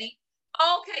was ready.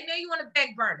 Okay, now you want a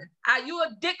back burner. You a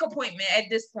dick appointment at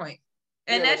this point.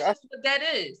 And that's just what that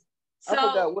is. So, I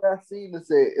forgot what I seen to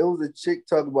say. It was a chick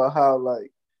talking about how,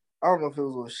 like, I don't know if it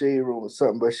was on Shade Room or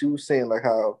something, but she was saying like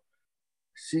how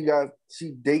she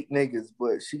date niggas,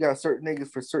 but she got certain niggas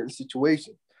for certain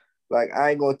situations. Like, I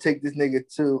ain't gonna take this nigga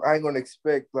I ain't gonna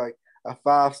expect like a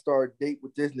 5-star date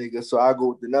with this nigga, so I go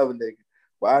with another nigga.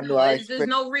 But I know there's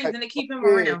no reason to keep him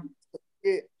around.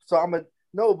 Yeah, so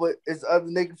but it's other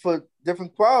niggas for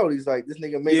different qualities. Like this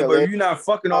nigga made but you're not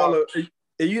fucking all of them,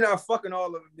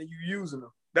 then you using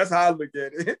them. That's how I look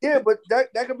at it. Yeah, but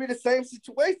that could be the same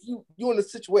situation. You in the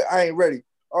situation, I ain't ready.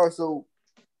 All right, so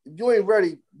if you ain't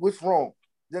ready, what's wrong?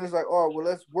 Then it's like, oh, well,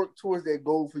 let's work towards that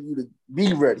goal for you to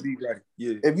be ready. Be ready.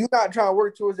 Yeah. If you're not trying to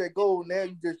work towards that goal, now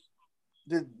you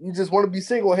just want to be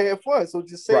single and have fun. So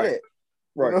just say that.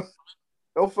 Right. You know?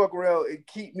 Don't fuck around and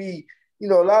keep me. You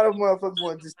know, a lot of motherfuckers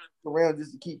want to just stick around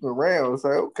just to keep me around. It's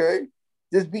like, okay,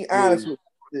 just be honest with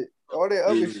it. All that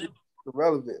other shit is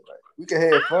irrelevant. Like, we can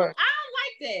have fun. I don't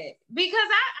like that because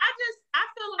I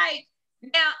feel like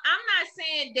now I'm not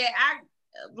saying that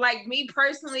like me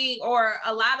personally or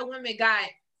a lot of women got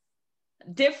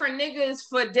different niggas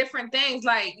for different things.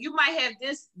 Like you might have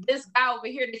this guy over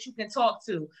here that you can talk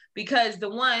to because the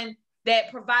one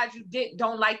that provides you dick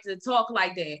don't like to talk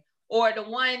like that, or the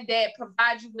one that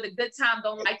provides you with a good time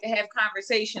don't like to have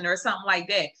conversation or something like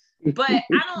that. But I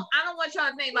don't want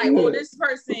y'all to think like, oh, this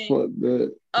person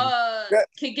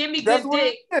can give me good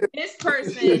dick. This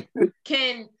person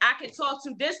I can talk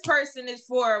to. This person is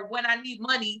for when I need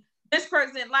money. This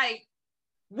person, like,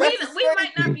 we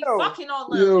might not be fucking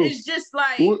all of them. It's just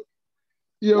like, fellas.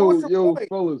 You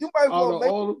might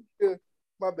want to make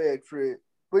my bad, Fred,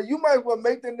 but you might want to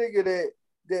make the nigga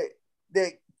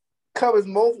that covers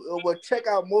most or will check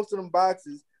out most of them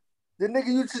boxes. The nigga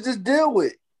you should just deal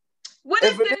with. What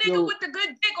if the nigga with the good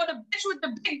dick or the bitch with the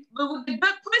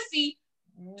good pussy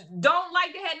don't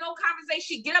like to have no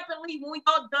conversation? Get up and leave when we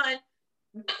all done.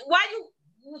 Why you?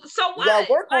 So what? You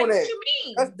gotta work on that. What you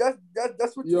mean?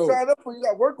 That's what you signed up for. You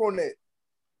gotta work on that.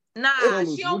 Nah,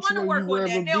 she don't want to work on that.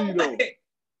 They don't want it.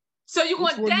 So you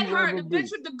want that her, the bitch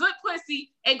with the good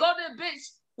pussy, and go to the bitch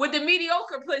with the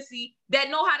mediocre pussy that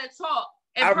know how to talk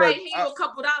and probably hit you a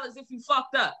couple dollars if you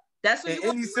fucked up. That's what in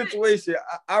any situation.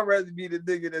 I'd rather be the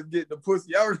nigga that's getting the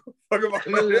pussy. I don't fuck about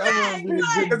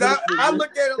that. I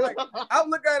look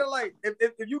at it like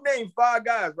if you name 5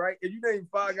 guys, right? If you name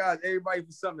 5 guys, everybody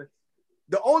for something.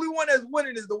 The only one that's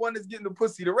winning is the one that's getting the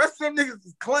pussy. The rest of them niggas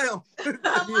is clowns. That's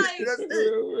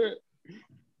it.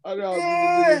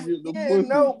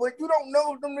 No, but you don't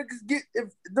know if them niggas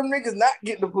if them niggas not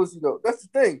getting the pussy though. That's the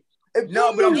thing. But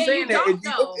I'm saying that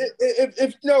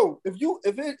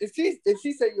if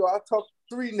she say, yo, I talk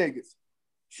to 3 niggas,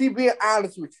 she being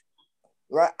honest with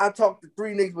you, right? I talk to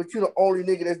 3 niggas, but you the only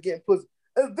nigga that's getting pussy.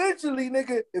 Eventually,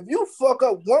 nigga, if you fuck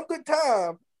up one good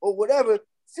time or whatever,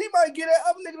 she might get that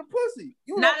other nigga the pussy.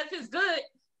 Not if it's good.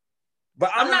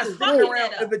 But I'm not fucking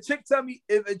around. If a chick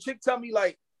tell me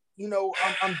like, you know,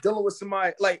 I'm dealing with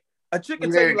somebody, like a chick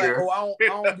can tell you like, oh, I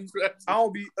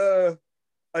don't be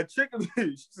a chicken,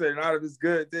 she said, "Not if it's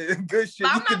good, then good shit.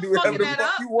 But you can do whatever the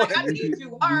fuck you want." Like, I need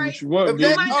you. All right, you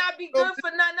might not be good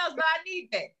for nothing else, but I need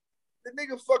that. The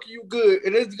nigga fucking you good,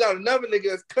 and then you got another nigga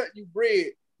that's cutting you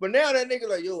bread. But now that nigga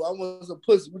like, yo, I want some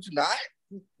pussy. What you not?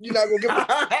 You not gonna give me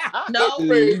no?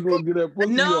 You gonna get that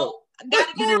pussy? No.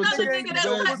 Gotta get another nigga that's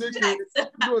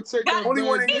only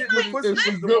one that gets the pussy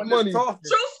is good money. True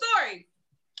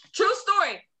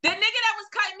story. The nigga that was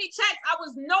cutting me checks, I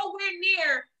was nowhere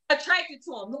near attracted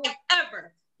to him. No one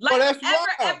ever. Like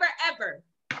ever.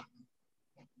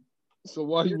 So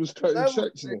why he was cutting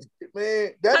checks then?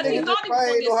 Man, that Because he nigga thought just he was probably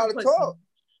gonna ain't get know how some to pussy. talk.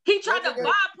 He tried That to nigga-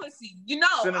 buy pussy. You know,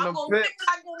 Sending I'm them gonna pics.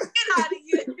 get out of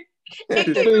here and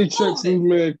keep They it checks this moving.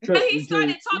 man cut Then he started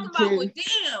because talking about, well,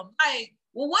 damn, like,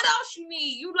 well, what else you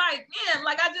need? You like, damn,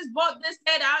 like I just bought this,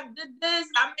 that, I did this,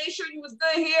 I made sure you was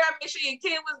good here, I made sure your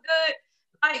kid was good.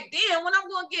 Like, damn, when I'm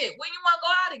gonna get? When you wanna go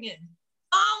out again?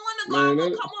 I don't wanna go,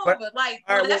 I'm gonna come over. Like,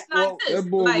 all right, that's not this. that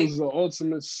boy like, was the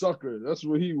ultimate sucker. That's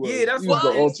what he was. Yeah, that's he was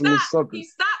what the ultimate sucker. He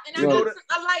stopped, and Right.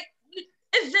 I'm like,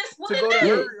 it's just what to it go to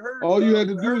is. her, All you had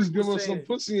to do her was give was us some saying-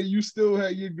 pussy and you still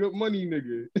had your good money,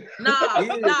 nigga. Nah,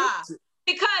 Yeah. nah.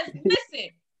 Because listen,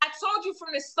 I told you from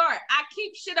the start, I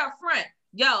keep shit up front.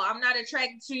 Yo, I'm not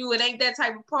attracted to you. It ain't that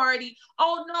type of party.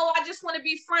 Oh no, I just want to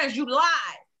be friends. You lied.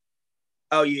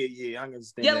 Oh yeah, I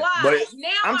understand. You that. lied. But Now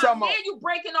I'm talking about you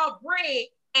breaking off bread,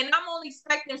 and I'm only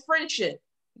expecting friendship.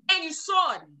 And you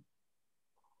saw it.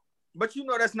 but you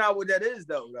know that's not what that is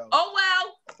though. Oh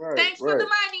well, Right, thanks for the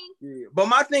money. Yeah. But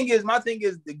my thing is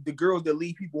the girls that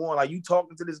lead people on, like you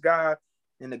talking to this guy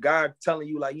and the guy telling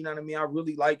you, like, you know what I mean, I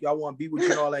really like you, I want to be with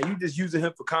you and all that. You just using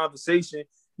him for conversation.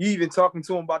 You even talking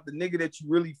to him about the nigga that you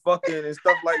really fucking and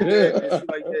stuff like that and shit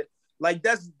like that. Like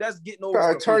that's getting over.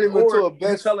 Trying to turn him into a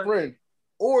best friend.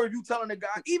 Or you telling the guy,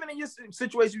 even in your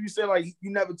situation, you said like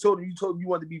you never told him, you told him you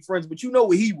wanted to be friends, but you know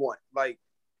what he want. Like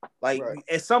right.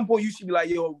 At some point you should be like,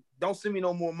 yo, don't send me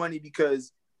no more money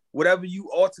because whatever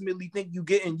you ultimately think you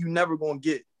getting, you never gonna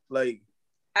get. Like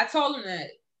I told him that.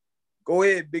 Go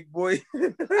ahead, big boy.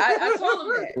 I told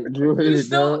him that. Go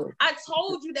ahead, I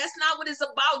told you that's not what it's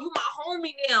about. You my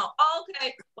homie now.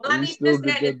 Okay. Well, I You need still this,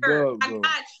 get that, and the that third. dub, I though.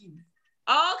 got you.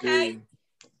 Okay.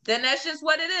 Then that's just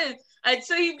what it is.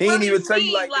 Until he He ain't really even tell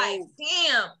you like,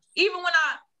 damn. Even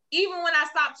when I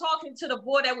stopped talking to the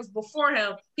boy that was before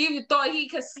him, he thought he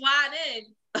could slide in.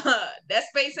 That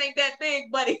space ain't that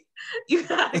big, buddy. You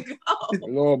gotta go.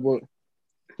 No, but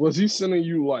was he sending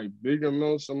you like big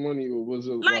amounts of money or was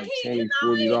it like $20,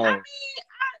 $40?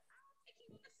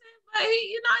 But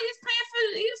he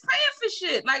was paying for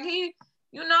shit. Like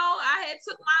I had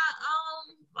took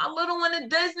my little one to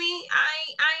Disney. I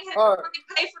ain't had to really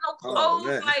pay for no clothes.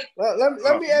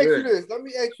 Let me ask you this. Let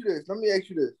me ask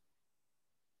you this.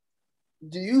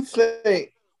 Do you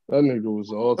think that nigga was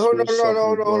the ultimate sucker,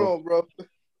 no, bro?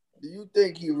 Do you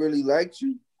think he really liked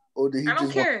you, or did he just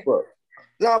want to fuck?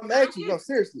 No, I'm asking you. No,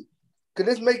 seriously. Cause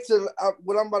this makes it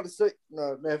what I'm about to say.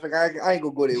 No, man, I ain't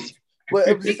gonna go there with you. But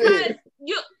I'm just saying,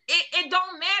 it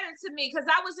don't matter to me because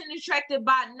I wasn't attracted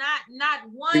by not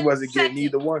one. He wasn't getting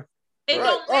either one. It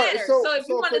don't matter. So if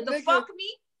you wanted to fuck me,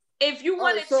 if you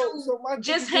wanted to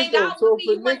just hang out with me,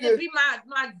 you wanted to be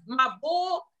my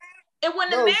bull, it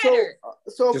wouldn't have mattered.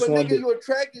 So if a nigga you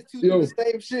attracted to do the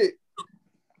same shit,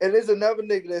 and there's another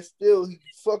nigga that's still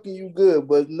fucking you good,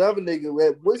 but another nigga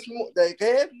that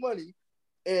has money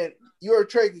and you're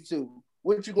attracted to,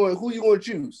 who you going to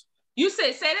choose? You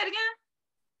said, say that again?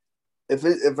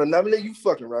 If another nigga you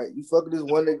fucking, right? You fucking this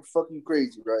one nigga fucking you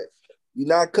crazy, right? You're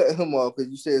not cutting him off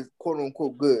because you said quote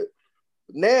unquote good.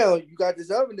 But now you got this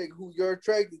other nigga who you're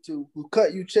attracted to who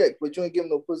cut you check, but you ain't giving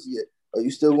no pussy yet. Are you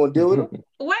still gonna deal with him?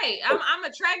 Wait, I'm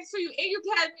attracted to you and you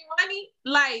can have me money?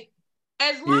 Like,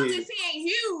 as long as he ain't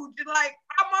huge, like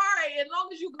I'm all right. As long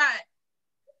as you got,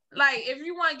 like, if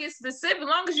you want to get specific, as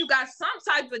long as you got some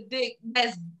type of dick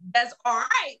that's all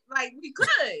right, like we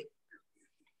good.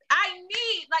 I'm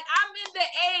in the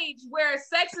age where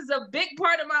sex is a big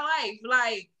part of my life.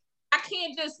 Like, I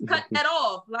can't just cut that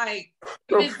off. Like,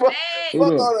 if fuck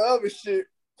all the other shit.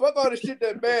 Fuck all the shit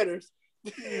that matters.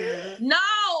 No,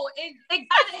 it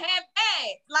gotta have that.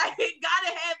 Like, it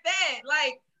gotta have that.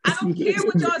 Like, I don't care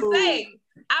what y'all say.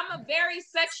 I'm a very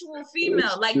sexual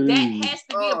female. Like, that has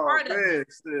to be a part of it.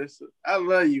 Sis, I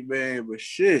love you, man, but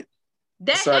shit.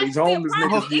 That so has these to be a homeless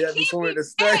part of niggas be it. having somewhere to It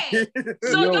can't stay. be bad.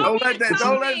 So don't mean to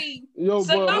tell me. Yo,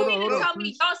 So but don't mean to hold tell on.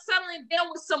 me y'all settling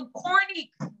down with some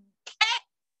corny.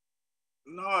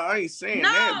 No, I ain't saying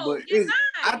No, that, but you're not.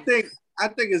 I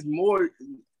think it's more.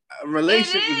 A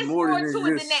relationship It is is more more than to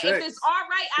it just than that. sex. If it's all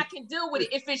right, I can deal with it.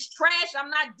 If it's trash, I'm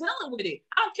not dealing with it.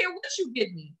 I don't care what you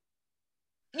give me.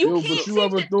 You can't grow a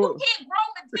dick.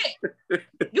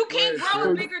 You can't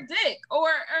grow a bigger dick or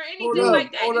anything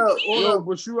like that. Hold up.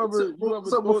 But you ever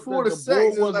so thought before that the the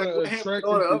sex, boy it's like wasn't attracted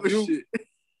all the to other you?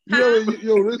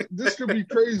 shit. This could be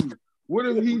crazy. What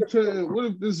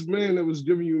if this man that was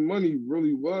giving you money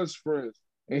really was friends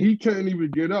and he couldn't even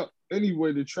get up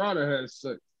anyway to try to have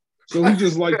sex? So he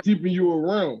just like keeping you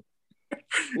around.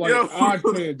 Like eye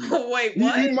candy. Wait,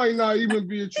 what? He might not even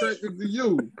be attracted to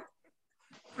you.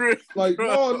 Like,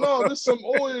 no, this is some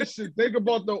old shit. Think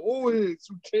about the old heads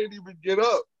who can't even get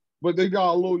up. but they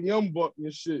got a little young buck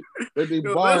and shit that they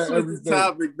Yo, buy that's what's everything. the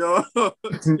topic, dog.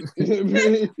 You know what I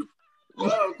mean?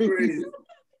 Y'all crazy.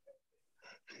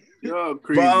 Y'all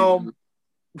crazy.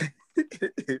 But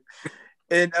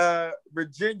in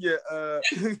Virginia,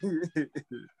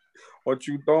 what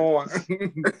you doing?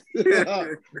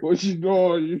 What you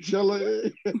doing? You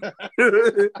chilling?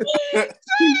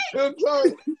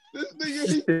 This nigga,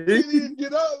 he didn't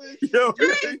get up. He just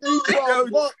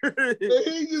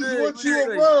wants you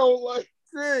around. Like,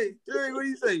 Hey, what do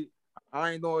you say?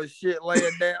 I ain't doing shit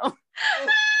laying down.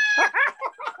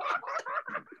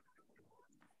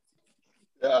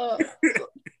 Yeah.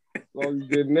 So you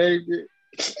get naked.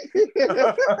 This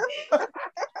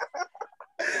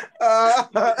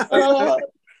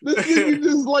nigga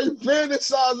just like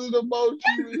fantasizing about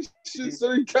you and shit,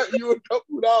 so he cut you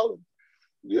 $2.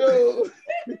 Yo.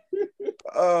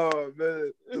 Oh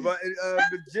man. But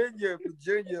Virginia,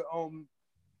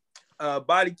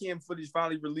 body cam footage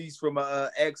finally released from an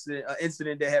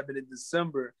incident that happened in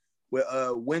December where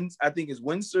I think it's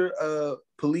Windsor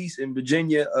police in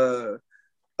Virginia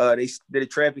they did a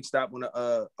traffic stop on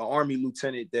an Army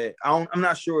lieutenant that I'm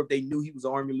not sure if they knew he was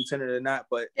an Army lieutenant or not,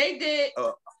 but they did.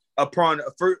 Upon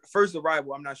first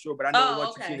arrival, I'm not sure, but I know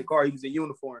once you see the car, he was in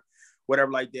uniform,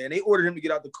 whatever like that. And they ordered him to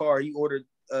get out the car. He ordered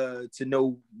to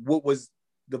know what was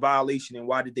the violation and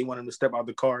why did they want him to step out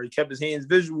the car. He kept his hands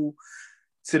visual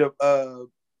to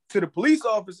the police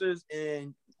officers,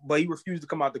 but he refused to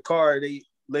come out the car. They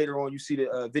later on you see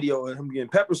the video of him getting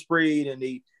pepper sprayed, and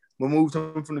they removed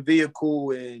him from the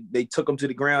vehicle and they took him to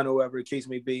the ground or whatever the case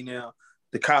may be. Now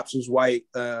the cops was white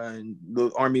and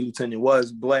the Army lieutenant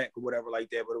was black or whatever like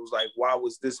that, but it was like, why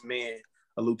was this man,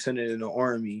 a lieutenant in the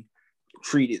Army,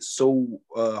 treated so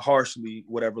harshly,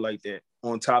 whatever like that,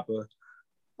 on top of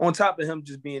him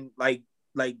just being like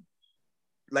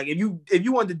if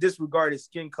you want to disregard his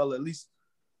skin color, at least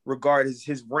regard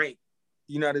his rank,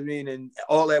 you know what I mean? And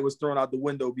all that was thrown out the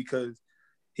window because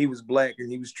he was black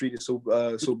and he was treated so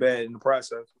bad in the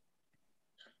process.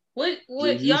 What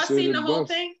y'all seen the whole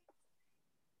thing?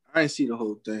 I didn't see the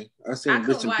whole thing. I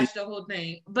couldn't watch the whole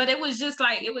thing, but it was just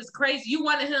like, it was crazy. You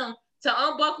wanted him to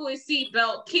unbuckle his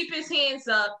seatbelt, keep his hands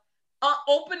up,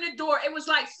 open the door. It was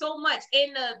like so much.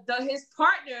 And his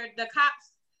partner, the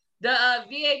cops, the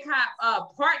VA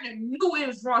cop partner knew it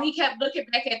was wrong. He kept looking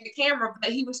back at the camera,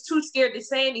 but he was too scared to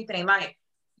say anything. Like,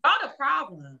 y'all the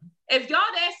problem. If y'all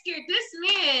that scared, this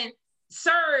man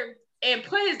served and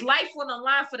put his life on the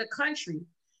line for the country.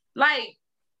 Like,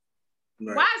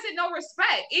 right. Why is it no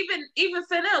respect? Even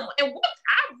for them. And what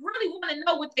I really want to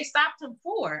know what they stopped him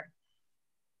for.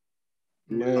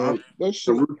 Man, that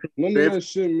shit, none of that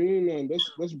shit mean nothing.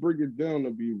 Let's break it down to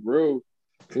be real.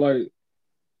 Like,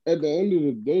 at the end of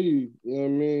the day, you know what I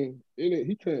mean?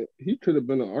 He could have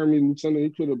been an Army lieutenant.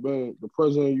 He could have been the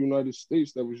president of the United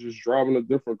States that was just driving a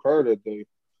different car that day.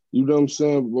 You know what I'm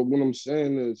saying? But what I'm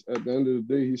saying is, at the end of the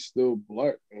day, he's still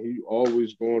black, and he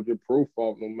always going to get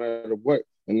profiled no matter what.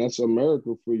 And that's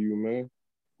America for you, man.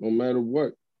 No matter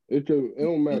what. It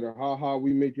don't matter how high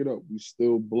we make it up. We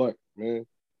still black, man.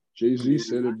 Jay-Z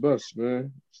said it best,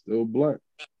 man. Still black.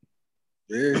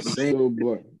 Yeah, still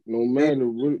black. No matter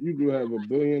what, you do have $1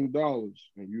 billion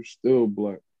and you still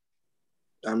black.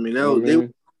 I mean, they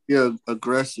were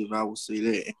aggressive, I would say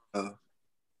that.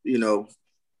 You know,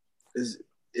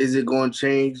 is it going to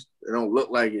change? It don't look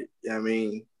like it. I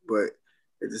mean, but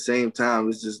at the same time,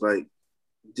 it's just like,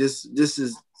 this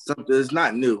is something that's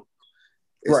not new.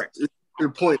 It's to the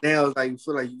point now, it's like you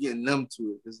feel like you're getting numb to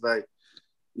it. It's like,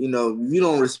 you know, you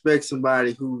don't respect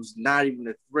somebody who's not even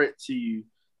a threat to you,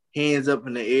 hands up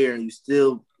in the air, and you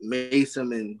still mace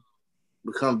them and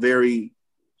become very,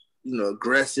 you know,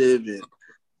 aggressive. And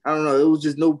I don't know, it was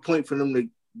just no point for them to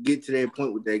get to that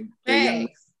point with that young.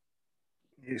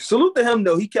 Yeah, salute to him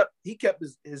though. He kept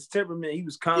his temperament. He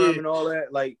was calm and all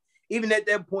that. Like, even at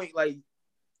that point, like,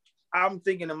 I'm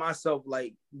thinking to myself,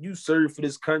 like, you serve for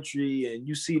this country and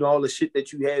you see all the shit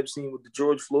that you have seen with the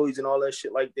George Floyds and all that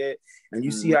shit like that, and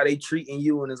you see how they treating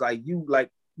you, and it's like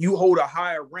you hold a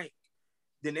higher rank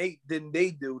than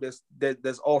they do.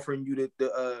 That's offering you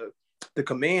the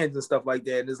commands and stuff like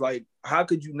that. And it's like, how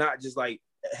could you not just like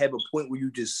have a point where you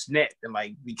just snap and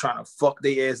like be trying to fuck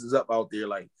their asses up out there,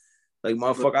 like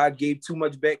motherfucker, I gave too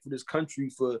much back for this country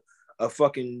for a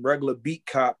fucking regular beat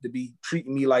cop to be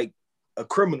treating me like a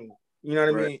criminal. You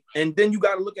know what I mean? And then you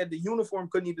got to look at the uniform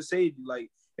couldn't even save you. Like,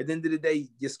 at the end of the day,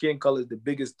 your skin color is the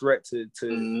biggest threat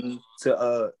to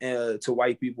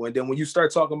white people. And then when you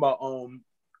start talking about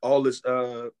all this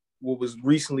what was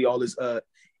recently all this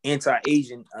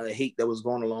anti-Asian hate that was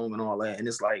going along and all that, and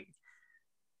it's like,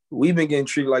 we've been getting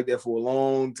treated like that for a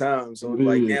long time. So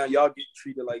like now y'all get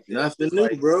treated like that. Nothing new,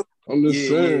 like, bro. I'm just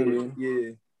saying.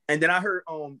 Yeah. And then I heard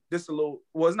this a little,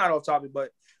 well, it's not off topic,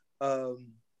 but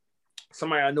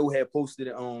somebody I know had posted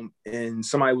it and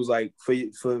somebody was like for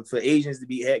Asians to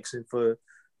be asking for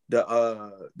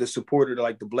the support of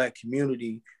like the Black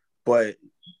community, but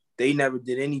they never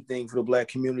did anything for the Black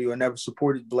community or never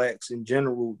supported Blacks in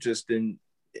general, just in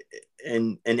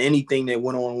anything that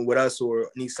went on with us or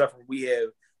any suffering we have,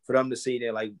 for them to say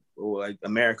that like, or like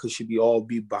America should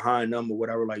be behind them or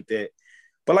whatever like that.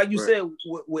 But like you said,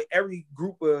 with every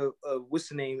group of what's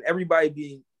the name,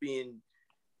 everybody being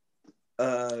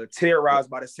terrorized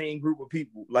by the same group of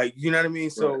people, like, you know what I mean?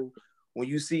 So when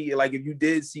you see, like, if you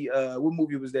did see what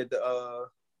movie was that,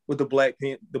 with the Black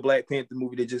Panther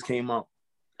movie that just came out,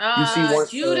 you see one,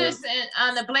 Judas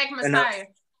and the Black Messiah.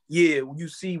 When you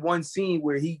see one scene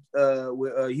where Huey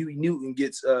Newton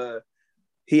gets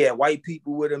he had white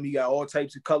people with him, he got all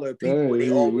types of color people,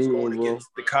 they always going against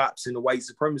the cops and the white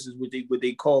supremacists, what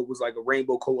they called was like a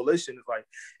rainbow coalition. It's like,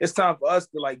 it's time for us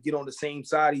to like get on the same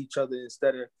side of each other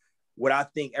instead of what I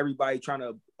think everybody trying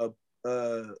to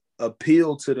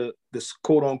appeal to the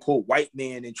quote unquote white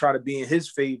man and try to be in his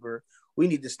favor. We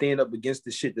need to stand up against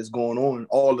the shit that's going on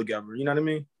all together. You know what I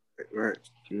mean? Right.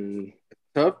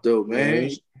 Tough though, man.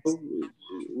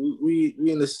 We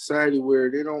in a society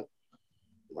where they don't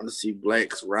want to see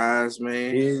Blacks rise,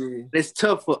 man. Yeah. It's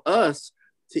tough for us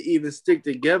to even stick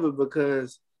together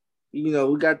because, you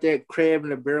know, we got that crab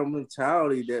in the barrel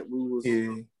mentality that we was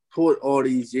taught all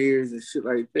these years and shit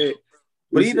like that.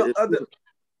 But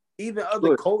even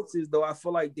other cultures though, I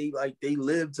feel like they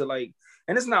live to like,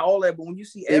 and it's not all that, but when you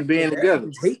see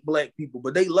Africans hate Black people,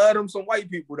 but they love them some white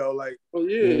people though, like,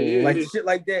 like shit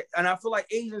like that. And I feel like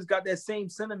Asians got that same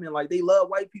sentiment, like they love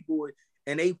white people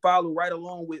and they follow right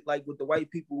along with the white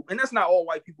people. And that's not all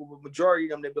white people, but majority of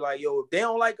them, they be like, yo, if they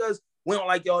don't like us, we don't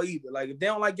like y'all either. Like if they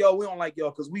don't like y'all, we don't like y'all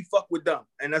because we fuck with them.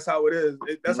 And that's how it is.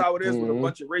 That's how it is with a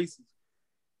bunch of races.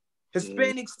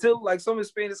 Hispanics too, like some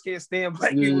Hispanics can't stand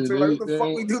Black people too. Like what the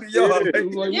fuck we do to y'all?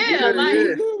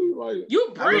 Like,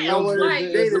 you British, like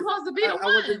you're supposed to be the one. I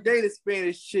want to date a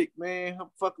Spanish chick, man. Her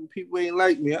fucking people ain't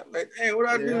like me. I'm like, hey, what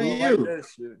I do to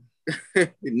you?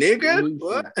 Like nigga?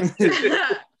 What?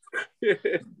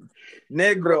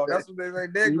 Negro, that's what they say.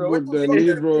 Negro. What the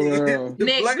Negro?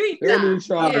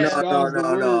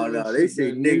 No. They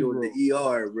say nigga with the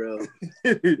ER, bro.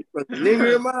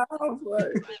 Nigga in my house,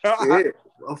 like,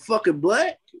 I'm fucking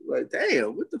Black. Like,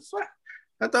 damn, what the fuck?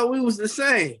 I thought we was the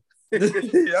same. I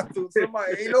thought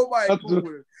somebody ain't nobody cool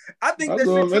with it. I think that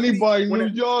shit. Anybody knew,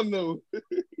 y'all knew.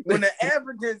 When the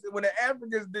Africans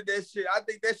did that shit, I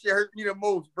think that shit hurt me the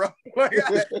most, bro. Like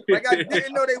I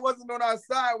didn't know they wasn't on our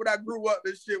side when I grew up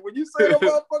and shit. When you say the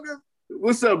motherfuckers,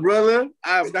 what's up, brother?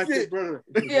 I'm not your brother.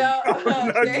 Yeah, I'm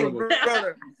not your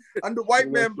brother. I'm the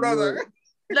white man brother.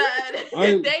 They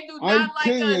do not like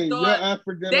Kenyan, us.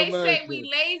 They say we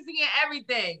lazy and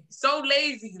everything. So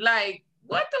lazy, like.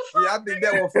 What the fuck? Yeah, I think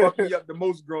that one fucked me up the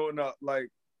most growing up. Like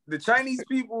the Chinese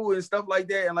people and stuff like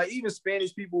that, and like even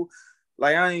Spanish people.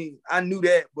 Like I knew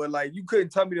that, but like you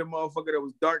couldn't tell me the motherfucker that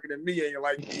was darker than me ain't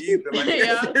like me either. Like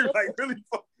that shit, like really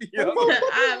fucked me up.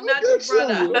 I'm not your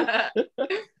brother.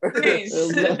 Please.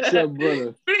 I'm not your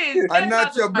brother. Please. I'm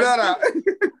not your brother.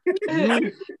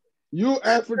 You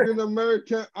African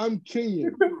American, I'm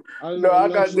Kenyan. I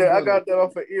got that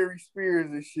off of Eerie Spears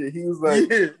and shit. He was like,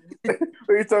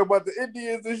 when you talk about the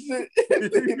Indians and shit,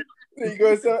 he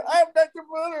goes, I'm not your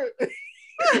brother.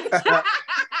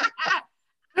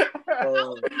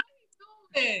 Yo,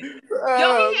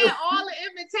 he had all the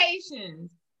invitations.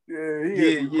 Yeah.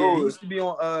 He used to be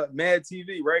on Mad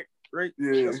TV, right?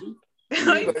 Yeah.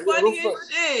 Funny as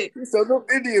shit. So them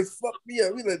Indians fuck me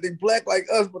up. We like they Black like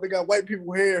us, but they got white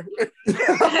people hair.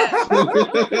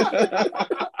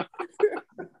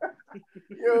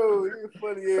 Yo, you're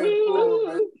funny as fool,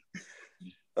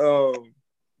 man.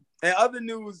 And other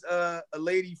news, a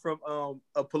lady from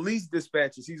a police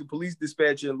dispatcher. She's a police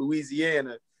dispatcher in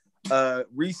Louisiana.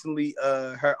 Recently,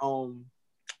 her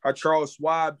Charles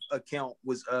Schwab account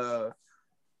was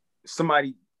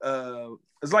somebody.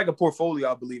 It's like a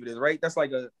portfolio, I believe it is, right? That's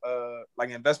like like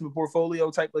an investment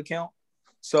portfolio type of account.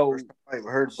 So I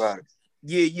haven't heard about it.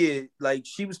 Yeah. Like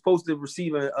she was supposed to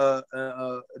receive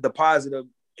a deposit of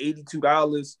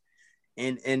 $82,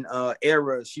 and in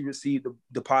era she received a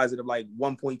deposit of like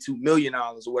 $1.2 million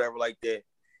or whatever like that.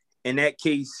 In that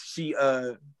case, she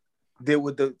did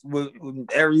with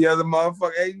every other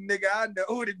motherfucker. Hey nigga, I know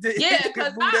who did. Yeah,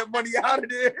 because move that money out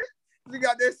of there. She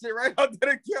got that shit right out to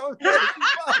the account.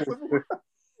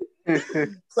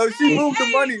 So she moved the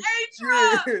money. I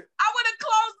would have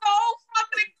closed the whole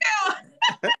fucking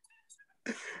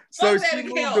So Fuck that she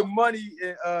moved account. the money,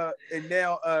 and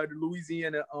now the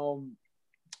Louisiana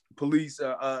police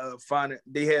find it.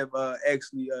 They have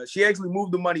she actually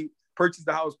moved the money, purchased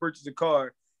the house, purchased a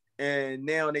car, and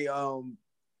now they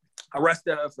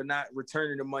arrested her for not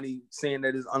returning the money, saying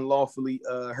that it's unlawfully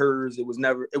hers. It was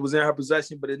in her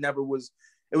possession, but it was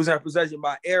in her possession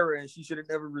by error, and she should have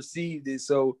never received it.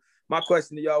 So my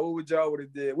question to y'all, what would y'all would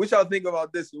have did? What y'all think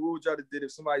about this? What would y'all have did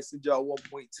if somebody sent y'all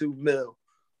 1.2 mil?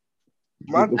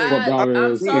 Get the fuck out of I'm here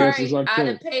as fast sorry. as I I'd can.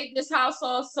 have paid this house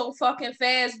off so fucking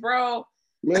fast, bro.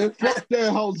 Man, fuck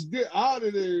that house. Get out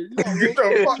of there. You got Get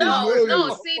the fuck No, out.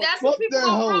 no. See, that's what Fuck people that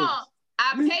go house. wrong.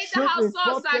 I You paid the house tripping. off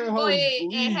Fuck so I that can go house. ahead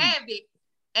and Leave. have it,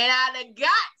 and I'd have got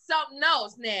something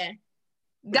else now.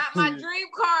 Got my dream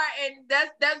car, and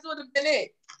that's would have been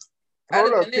it.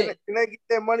 Hold up, can they get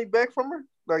that money back from her?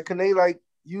 Like, can they like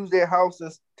use their house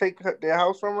and take their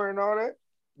house from her and all that?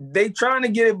 They trying to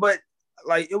get it, but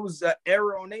like it was an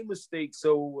error on their mistake.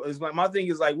 So it's like my thing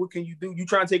is like, what can you do? You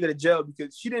trying to take her to jail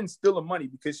because she didn't steal the money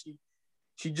because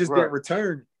she just didn't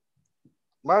return.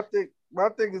 My thing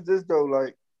is this though,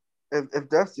 like if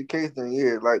that's the case, then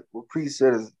yeah, like what Pre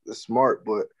said is smart,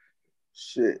 but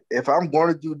shit, if I'm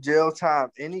going to do jail time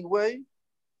anyway,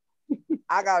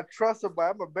 I gotta trust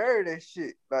somebody. I'm gonna bury that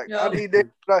shit. Like I need that,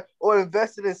 like, or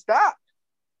invest it in stock.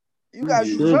 You gotta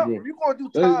do something. If you're gonna do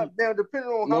time, now depending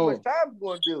on how much time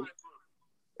you're gonna do.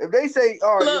 If they say,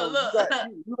 "Oh,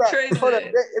 you got," hold up.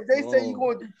 If they say you're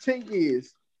going to do 10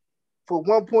 years for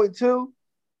 1.2,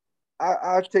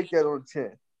 I'll take that on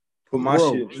 10. Put my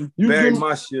shit. You bury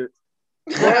my shit.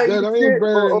 That I ain't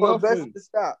burying nothing.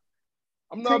 Stop.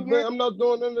 I'm not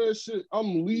doing none of that shit.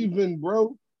 I'm leaving,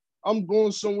 bro. I'm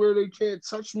going somewhere they can't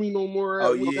touch me no more.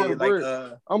 Oh yeah,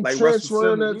 I'm like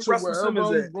transferring that to Russell wherever Simmons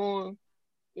I'm at. going.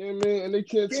 Yeah, man, and they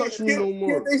can't touch me no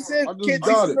more. They said, I just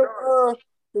got it.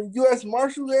 The U.S.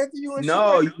 Marshals after you and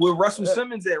no, shit? where Russell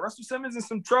Simmons at? Russell Simmons in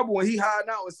some trouble and he hiding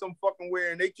out with some fucking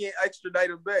where and they can't extradite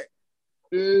him back.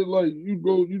 Yeah, like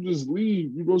you just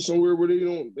leave. You go somewhere where they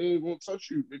ain't gonna touch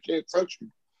you. They can't touch you.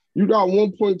 You got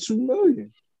 1.2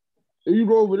 million. If you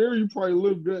go over there, you probably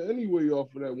live there anyway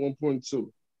off of that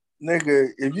 1.2.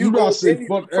 Nigga, if you gotta say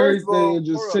fuck everything and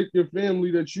just take your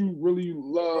family that you really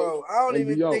love. Bro, I don't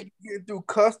even think you get through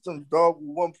customs, dog,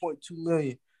 with 1.2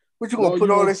 million. What you gonna put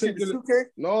all that shit in the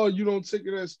suitcase? No, you don't take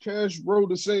it as cash, bro.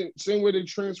 The same way they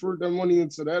transferred that money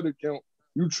into that account.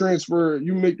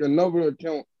 You make another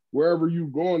account wherever you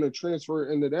going to transfer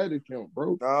it into that account,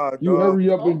 bro. Nah, you hurry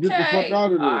up and get the fuck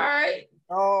out of there. All right.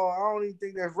 Oh, I don't even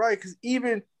think that's right. Because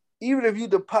even if you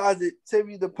deposit, say you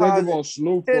think deposit about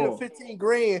Snowfall. 10 or 15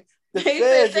 grand. He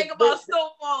said think about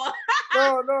Snowfall.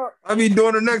 No. I be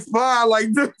doing the next pod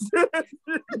like this.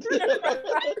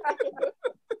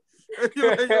 Like,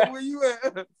 where you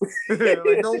at? Like,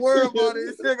 don't worry about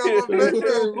it. Still got my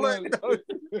Venmo plate.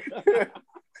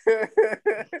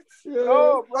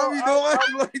 No, bro. I be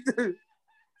doing like this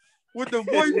with the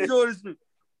voice Jordan.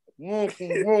 Welcome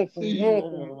to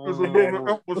another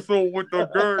episode with the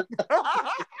gang.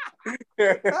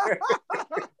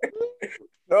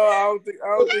 No, I don't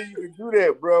think you can do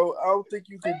that, bro. I don't think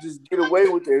you can just get away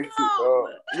with that shit, dog.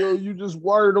 Yo, you just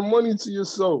wire the money to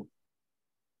yourself.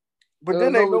 But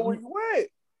then they know where you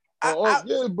at.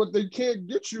 Yeah, but they can't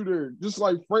get you there. Just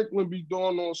like Franklin be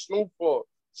doing on Snowfall,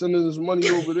 sending his money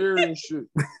over there and shit.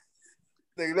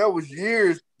 Nigga, that was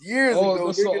years ago.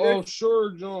 That's an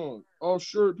offshore, John.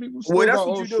 Offshore people still that's got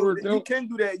what you do. Account. You can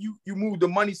do that. You move the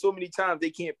money so many times they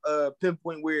can't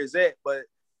pinpoint where it's at. But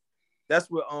that's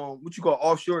what you call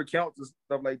offshore accounts and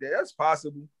stuff like that. That's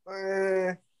possible.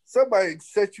 Somebody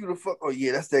set you the fuck. Oh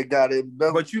yeah, that's that guy that.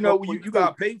 But you know, you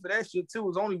gotta pay for that shit too.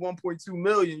 It's only 1.2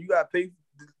 million. You gotta pay.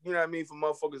 You know what I mean, for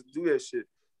motherfuckers to do that shit.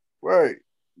 Right.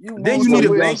 Then you need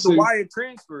a bank to wire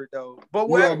transfer it though. But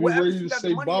whatever ready she to got say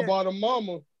the money bye-bye to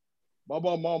mama.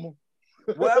 Bye-bye, mama.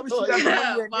 Whatever she got the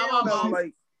money at now, though,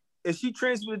 like if she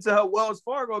transferred it to her Wells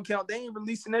Fargo account, they ain't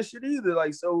releasing that shit either.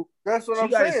 Like, so that's what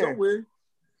I'm saying. Somewhere.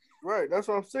 Right, that's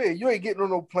what I'm saying. You ain't getting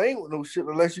on no plane with no shit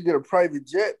unless you get a private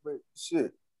jet. But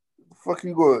shit, the fuck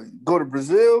you go to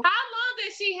Brazil? How long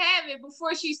did she have it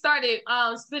before she started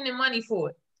spending money for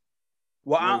it?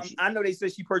 Well, I know they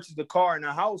said she purchased a car and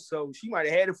a house, so she might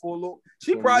have had it for a little.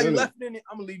 She probably left it in it.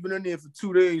 I'm gonna leave it in there for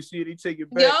 2 days. See if they take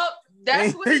it back. Yup,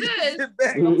 that's what it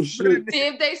is. See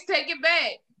if they take it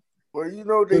back. Well, you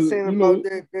know what they saying about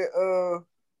that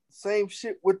same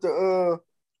shit with the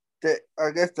that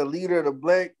I guess the leader of the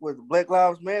Black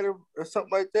Lives Matter or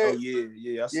something like that. Oh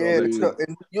yeah, I saw that. In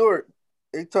New York,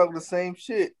 they talking the same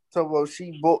shit. Talking about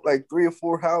she bought like 3 or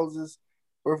 4 houses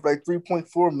worth like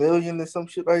 3.4 million or some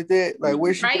shit like that. Like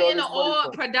where she Right get all in an this money all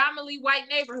from? predominantly white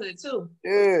neighborhood too.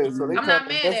 Yeah, so they I'm trying not to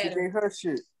mad at her. investigate her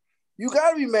shit. You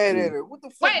gotta be mad at her. What the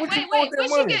fuck? Wait. What you Where want that she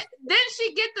money? get? Didn't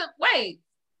she get the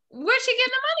where's she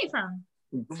getting the money from?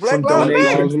 Black From Lives Black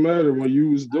Matter. Lives Matter when you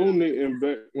was donating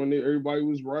back when everybody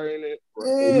was rioting it.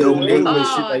 Yeah, donating and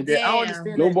Oh, shit like that. I damn. don't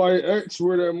understand that. Nobody asked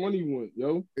where that money went,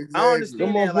 yo. exactly. I don't understand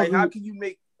Them that. Like,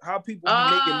 motherfuckers- how people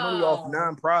be making money off Oh.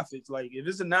 nonprofits? Like, if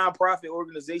it's a nonprofit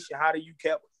organization, how do you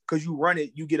cap? Because you run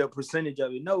it, you get a percentage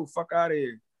of it. No, fuck out of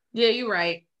here. Yeah, you're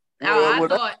right. Well, I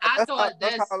that's thought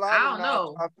that's this. how a lot I of don't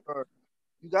know. nonprofits are.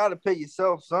 You gotta pay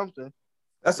yourself something.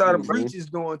 That's how the Mhm. preachers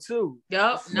doing too.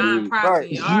 Yup, Yeah. nonprofit.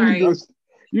 Right. All right.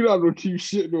 You not gonna keep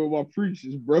shitting on my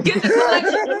preachers, bro. Get the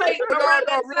collection plate No, around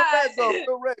real rap that though, side.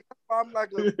 real rap. I'm like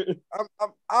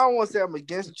I don't want to say I'm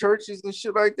against churches and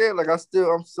shit like that. Like I'm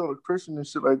still a Christian and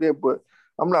shit like that, but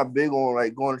I'm not big on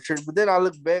like going to church. But then I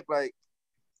look back like,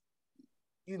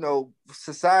 you know,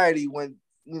 society when,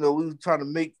 you know, we were trying to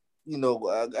make, you know,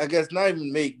 I guess not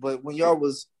even make, but when we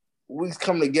was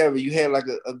coming together, you had like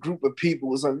a group of people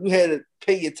or something. You had to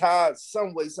pay your tithes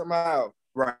some way, somehow.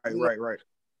 Right.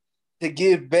 To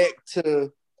give back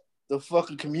to the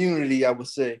fucking community, I would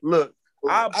say. Look,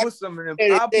 I'll put some in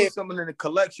the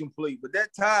collection plate, but that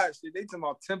tithe shit, they talking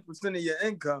about 10% of your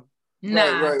income.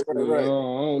 Nah. Right. I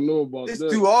don't know about It's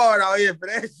that. too hard out here for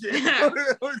that shit.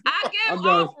 I give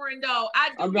offering though. I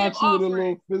got give you with a offering.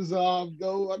 little fizz off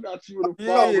though. I got you with a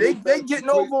Yeah, they getting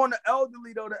over on the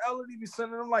elderly though. The elderly be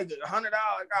sending them like $100.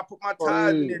 I gotta put my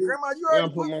tithes in there. Grandma, you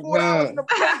already put $4 in the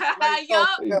plate. Like, Yup.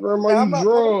 Hey, grandma, you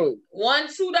drunk.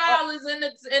 $1-2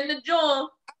 in the joint.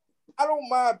 I don't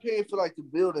mind paying for like the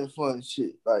building fund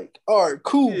shit. Like, all right,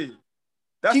 cool. yeah.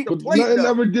 That's the But plate nothing though.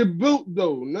 ever get built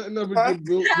though. Nothing ever get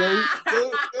built though.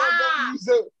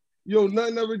 Yo,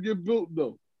 nothing ever get built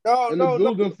though. And the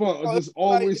building fund are just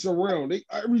always around.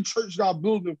 Every church got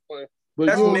building fund, but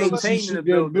That's you don't never see maintaining shit the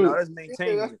getting building. built. That's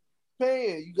maintaining that's it.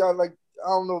 paying. You got like, I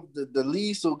don't know, the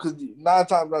lease, or because 9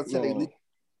 times out of 10 they lease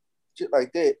shit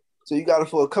like that. So you got it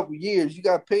for a couple years. You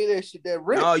got to pay that shit, that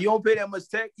rent. No, you don't pay that much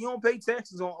tax. You don't pay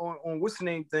taxes on what's the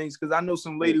name things. Because I know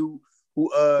some lady who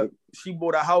she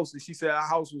bought a house and she said her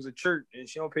house was a church and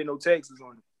she don't pay no taxes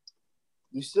on it.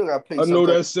 You still got to pay. I know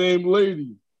that same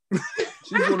lady.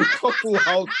 She bought a couple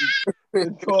houses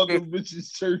and called them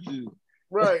bitches churches.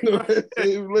 Right. That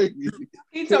same lady.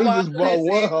 He talking about just bought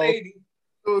one house. lady.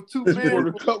 So 2 Just bought billion.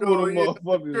 a couple of them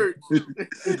motherfuckers.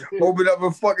 Open up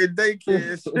a fucking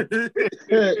daycare.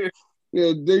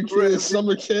 Yeah, daycare,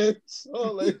 summer camps,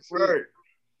 all that shit. Right.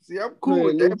 See, I'm cool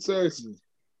with No that. taxes.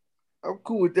 I'm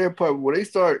cool with that part. But when they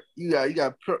start, you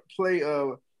got play.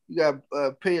 You got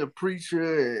pay the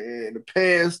preacher and the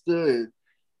pastor. And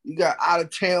you got out of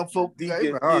town folk.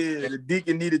 The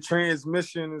deacon need a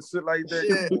transmission and shit like that.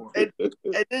 Yeah.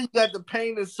 And then you got the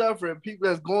pain and suffering, people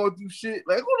that's going through shit.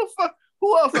 Like, who the fuck?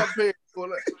 Who else I'm paying for?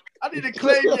 Like, I need to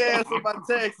claim your ass on my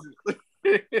taxes.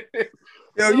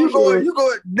 Yo, you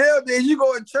go nowadays. You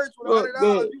go in church with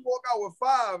 $100. You walk out with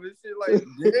 $5 and shit. Like,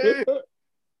 yeah.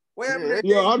 What happened that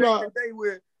day back in the day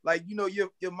where, like, you know, your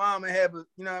mom and have a,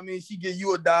 you know what I mean? She give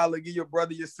you $1, give your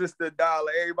brother, your sister $1.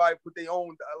 Everybody put their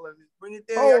own dollar. Bring it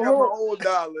down. I got my own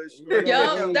dollars.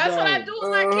 Yo, that's what I do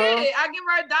with my kid. I give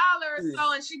her $1 or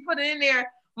so and she put it in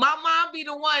there. My mom be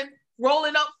the one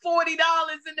rolling up $40 in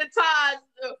the tithes,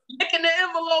 licking the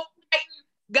envelope, writing,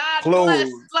 God bless.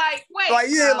 Like, wait. Like,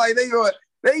 yeah, like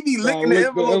they be licking the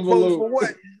envelope close for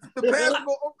what? The pastor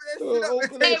go open that shit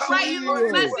up. They write you a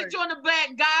little message on the back,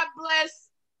 God bless.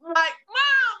 Like,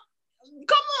 Mom,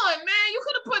 come on, man. You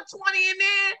could have put 20 in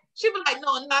there. She be like, no,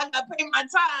 I gotta pay my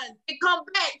tithes. It come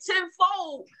back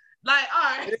tenfold. Like,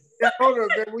 all right. Hold on,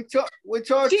 man. With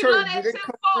your She church, love do that they come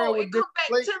tenfold. around with It come different back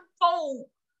plates? tenfold.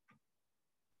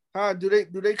 Huh?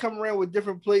 Do they come around with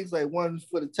different plates? Like one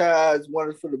for the tithes, one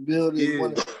is for the building.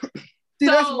 Yeah. See,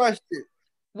 that's my shit.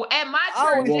 Well, at my I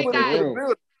church, always they put it for the got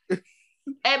building.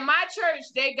 at my church,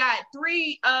 they got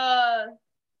 3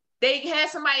 they had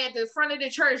somebody at the front of the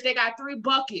church, they got 3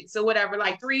 buckets or whatever,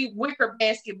 like 3 wicker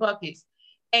basket buckets.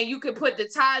 And you can put the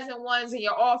tithes and ones in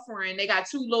your offering. They got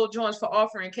 2 little joints for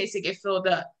offering in case it get filled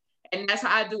up. And that's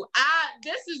how I do.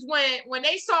 This is when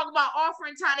they talk about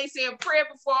offering time, they say a prayer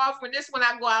before offering. This when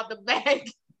I go out the bag.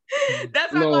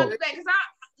 That's how I go out the bag. Because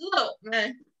look,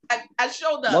 man, I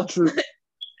showed up. My church,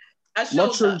 I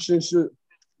showed up. and shit.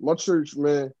 My church,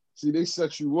 man. See, they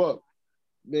set you up.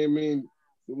 They mean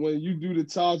when you do the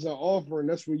tithes and offering,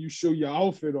 that's when you show your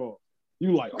outfit off.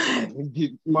 You like, oh, let me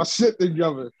get my shit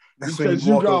together. That's because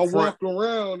you gotta walk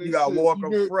around. You gotta walk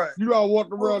up front. You gotta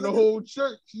walk around the whole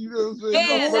church. You know what I'm saying?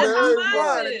 Yeah, that's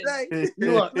how mine is.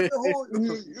 You like,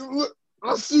 look,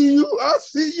 I see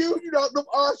you. You got them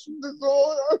ostriches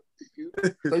on.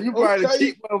 So you probably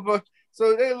cheap motherfucker.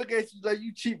 So they look at you like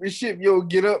you cheap as shit. You don't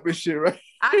get up and shit, right?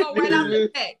 I go right out the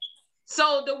back.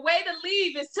 So the way to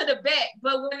leave is to the back,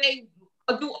 but when they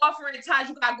do offering times,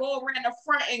 you gotta go around the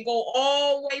front and go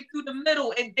all the way through the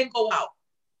middle and then go out.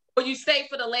 Or you stay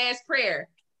for the last prayer.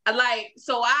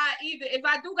 So if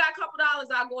I do got a couple dollars,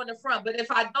 I'll go in the front. But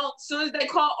if I don't, as soon as they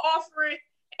call offering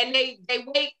and they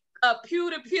wait pew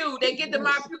to pew, they get to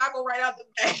my pew, I go right out the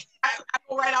back. I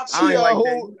go right out the back. I ain't like that.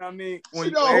 You know what I mean?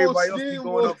 When everybody else be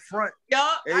going up front,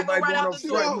 everybody going up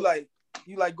front,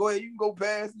 you like, go ahead, you can go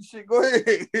past and shit. Go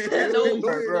ahead.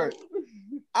 Right.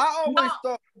 I always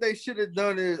thought they should have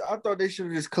done is I thought they should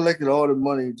have just collected all the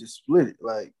money and just split it.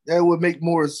 Like that would make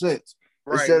more sense.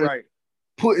 Instead of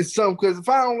putting some, because if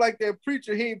I don't like that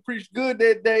preacher, he ain't preached good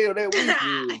that day or that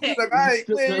week. He's like, I ain't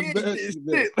playing this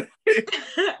shit.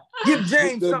 Give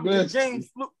James something. James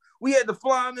flew. We had to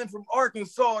fly him in from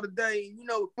Arkansas today. You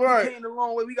know, he came the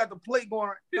long way. We got the plate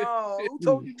going. No, who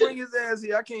told you to bring his ass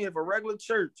here? I came here for regular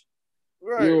church.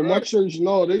 My church,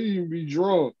 no, they didn't even be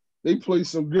drunk. They play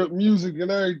some good music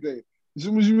and everything. As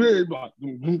soon as you hear it, like,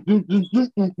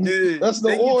 that's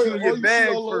the oil. You see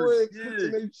all the oil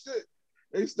fixing their shit.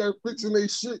 They start fixing their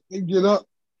shit. They get up.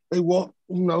 They walk.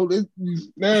 You know,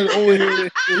 now over here,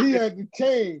 he had the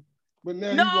cane, but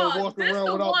now he's gonna walk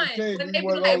around without the cane. When they be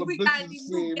like, we got these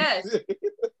new guests.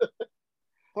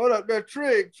 Hold up, that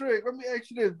Trig. Let me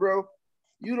ask you this, bro.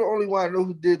 You the only one I know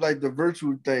who did like the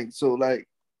virtual thing. So like,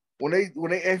 when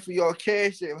they ask for y'all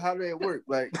cash, how do that work?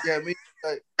 Like, yeah, I mean,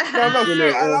 like,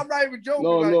 I'm not even joking.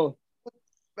 No.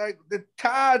 Like the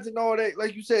tithes and all that,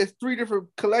 like you said, it's 3 different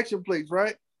collection plates,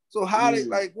 right? So how they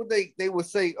like what they would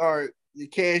say, all right, the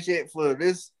cash app for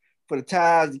this, for the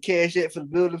tithes, the cash app for the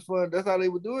building fund. That's how they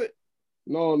would do it.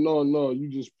 No. You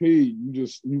just pay.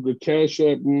 You could cash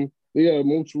app them. They have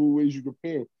multiple ways you could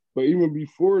pay them. But even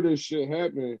before this shit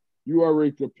happened, you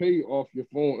already could pay off your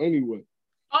phone anyway.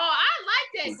 Oh, I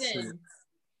like that then.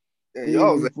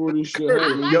 Before this shit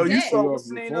happened, you saw what's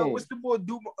the name? What's the boy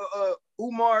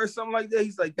Umar or something like that?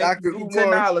 He's like, thank you,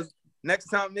 $10. Next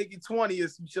time, make it 20 or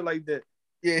some shit like that.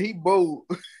 Yeah, he bold.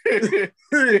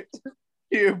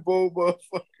 Yeah, bold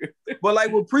motherfucker. But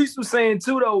like what Priest was saying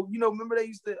too, though, you know, remember I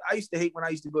used to hate when I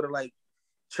used to go to like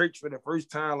church for the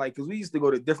first time, like, cause we used to go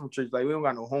to different churches, like we don't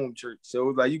got no home church. So it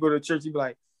was like you go to church, you be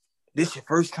like, this your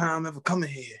first time ever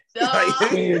coming here. Like,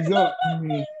 stand up.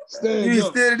 You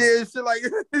standing there and shit like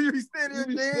you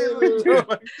standing there.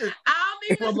 I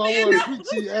don't even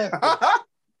stand up.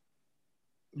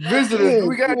 Visitors,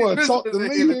 we got to talk to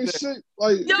me and shit.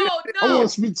 Like, I want to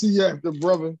speak to you after,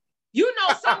 brother. You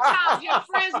know, sometimes your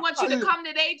friends want you to come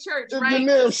to their church, right? If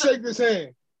the shake his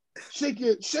hand.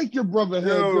 Shake your brother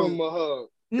hand, give him a hug.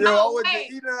 No,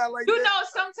 wait. You know,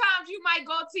 sometimes you might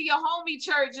go to your homie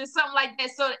church or something like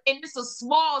that. So, and it's a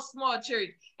small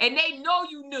church, and they know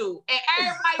you new, and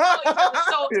everybody knows each other.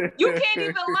 So you can't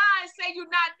even lie and say you're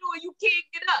not new and you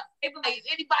can't get up. They be like, is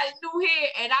anybody new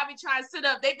here? And I be trying to sit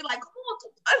up. They be like, come on,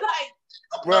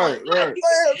 right. You gotta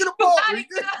get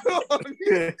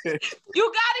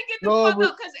the fuck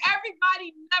up because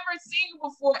everybody never seen you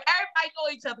before. Everybody know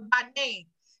each other by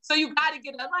name. So you gotta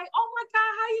get up like, oh my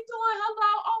God, how you doing?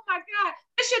 Hello, oh my God,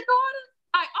 it's your daughter?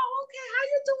 Like, oh, okay, how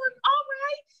you doing? All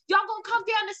right. Y'all gonna come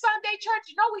down to Sunday church?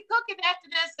 You know we cooking after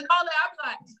this and all that. I'm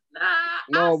like,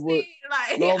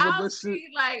 I'll see.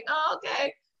 Like, oh,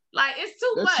 okay. Like, it's too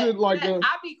much. Shit like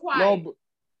I'll be quiet. No, but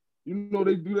you know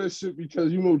they do that shit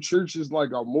because, you know, church is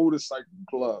like a motorcycle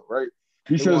club, right?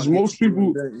 Because most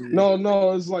people,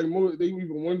 it's like they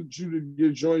even wanted you to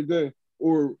get joined in.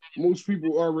 Or most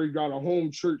people already got a home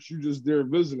church, you just there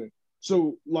visiting.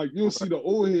 So, like, you'll see the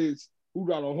old heads who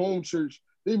got a home church,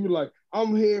 they be like,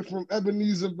 I'm here from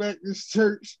Ebenezer Baptist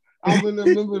Church. I've been a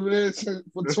member of that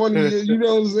for 20 years, you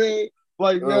know what I'm saying?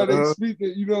 Like, now they speak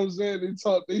it, you know what I'm saying?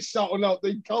 They shouting out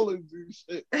their colors and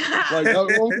shit. Like, I'm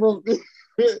from, but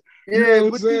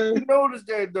you notice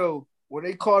that, though, when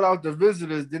they called out the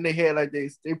visitors, then they had, like,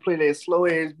 they play that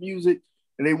slow-ass music,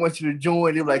 and they want you to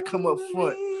join. They like, come up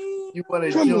front. You want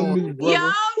to join me,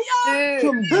 brother?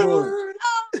 Come join.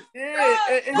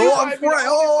 And go up front. I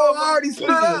already stood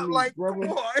up. Like, come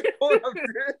on.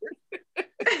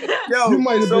 You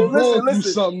might have been going through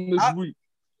something this week.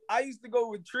 I used to go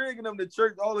with Trig and them to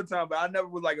church all the time, but I never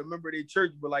was like a member of their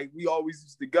church, but like we always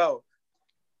used to go.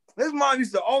 His mom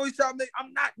used to always try to make,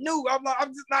 I'm not new. I'm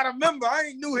just not a member. I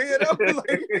ain't new here though.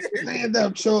 Like, stand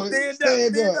up, Troy.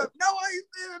 Stand up. No, I ain't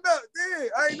standing up. Yeah,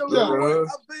 I ain't no member.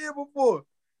 I've been here before.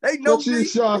 They know me.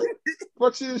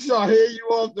 But you shall hear you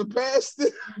off the pastor.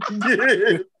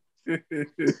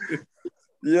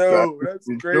 Yo, that's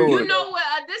crazy. You know what?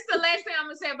 This is the last thing I'm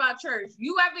gonna say about church.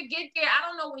 You ever get there? I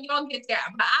don't know when y'all get there,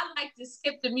 but I like to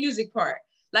skip the music part.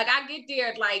 Like I get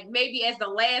there, like maybe as the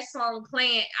last song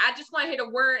playing, I just want to hear the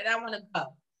word and I want to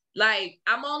go. Like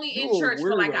I'm only in church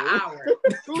for like an hour.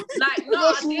 Like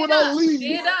no, did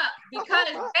up because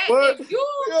if you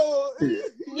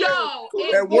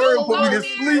that word put me to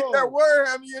sleep. That word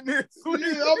had me in there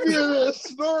sleep. I'll be in there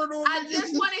snoring on. I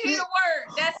just want to hear the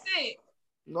word. That's it.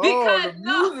 No,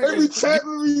 because every time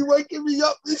you waking me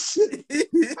up, this shit.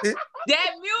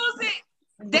 That music,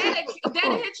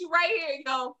 that'll hit you right here,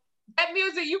 yo. That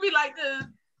music, you be like this.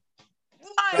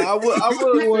 I will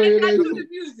do the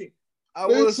music. I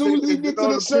will as soon as you get to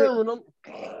the sermon,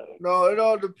 no, it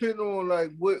all depends on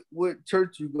like what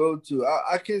church you go to.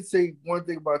 I can say one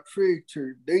thing about Trey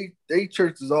Church. They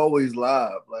church is always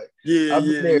live. Like I've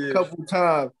been there a couple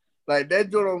times. Like that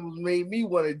joint made me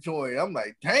want to join. I'm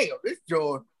like, damn, this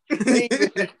joint.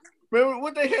 Remember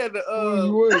what they had? They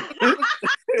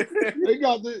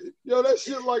got that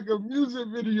shit like a music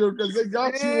video because they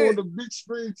got you on the big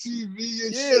screen TV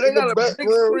and shit. They got a big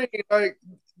screen. Like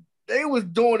they was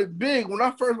doing it big when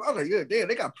I first. I was like, yeah, damn,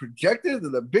 they got projectors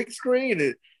and a big screen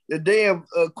and the damn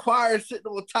choir sitting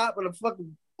on top of the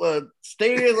fucking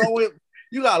stairs.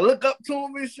 You gotta look up to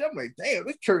them and shit. I'm like, damn,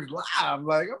 this church live.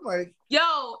 Like, I'm like,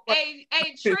 yo, hey,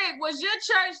 Trick, was your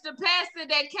church the pastor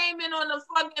that came in on the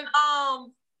fucking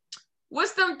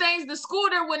what's them things? The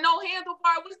scooter with no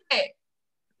handlebar. What's that?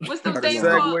 What's them things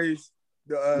called?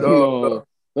 No,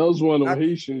 that was one of them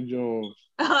Haitian Jones.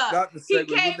 He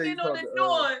came in on the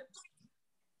joint.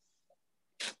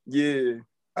 Yeah,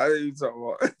 I didn't even talk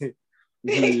about.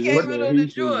 He came in on the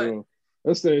joint.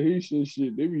 That's that Haitian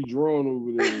shit. They be drawn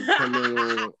over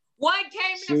there. One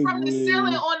came in from the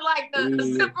ceiling on like the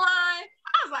zip line.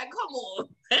 I was like, come on.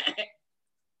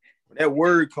 When that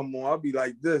word come on, I'll be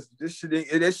like this. That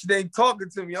shit ain't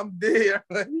talking to me. I'm dead.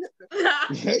 That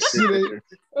shit ain't.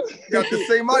 You have to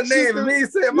say my name. If me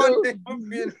say my name, I'm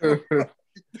being.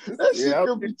 That shit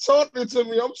could be talking to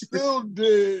me. I'm still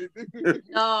dead.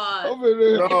 No,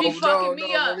 it be fucking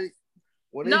me up.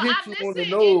 When they hit you on the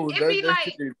nose, it be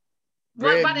like.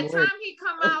 But by the time he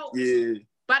come out,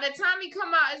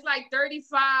 it's like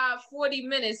 35, 40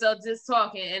 minutes of just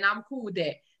talking, and I'm cool with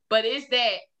that. But it's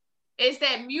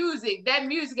that music. That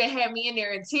music that had me in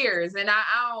there in tears, and I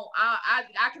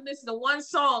can listen to one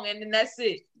song and then that's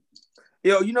it.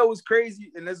 Yo, you know what's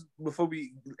crazy? And that's before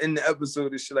we end the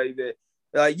episode and shit like that.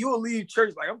 Like you will leave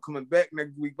church like I'm coming back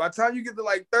next week. By the time you get to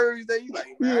like Thursday, you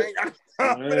like, man, I ain't got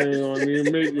time. I ain't gonna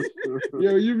even make it.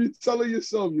 Yo, you be telling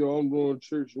yourself, yo, I'm going to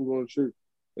church.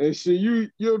 And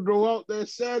shit, you'll go out that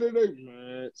Saturday,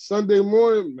 man. Sunday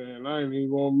morning, man, I ain't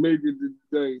even gonna make it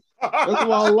today. That's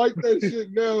why I like that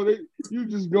shit now. You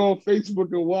just go on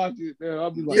Facebook and watch it. Man,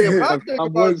 I'll be like, my thing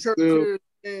about church is,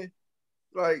 man,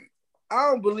 like, I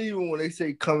don't believe in when they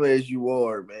say come as you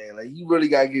are, man. Like you really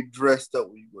gotta get dressed up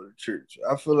when you go to church.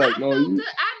 I feel like I know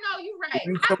you're right. If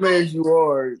you come as you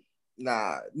are,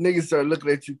 nah, niggas start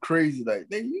looking at you crazy. Like,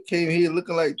 nigga, you came here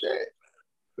looking like that.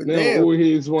 But now old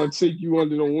heads want to take you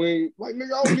under the wing. Like,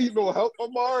 nigga, I don't need no help.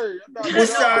 I'm alright. What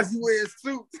size you wear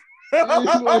suits?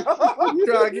 You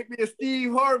try to get me a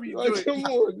Steve Harvey. Like, come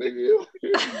on, nigga.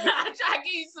 I try to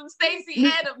get you some Stacey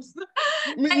Adams.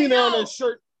 Meet me down that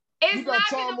shirt. It's not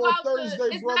even about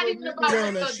It's not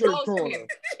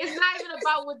even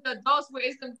about what the adults wear.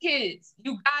 It's them kids.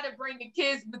 You gotta bring the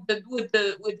kids with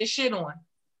the shit on.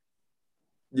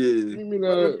 Yeah.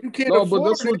 But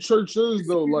that's what church is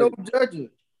though. Like no judging.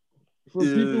 For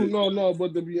people,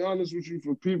 but to be honest with you,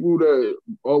 for people that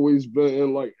always been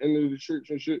in like into the church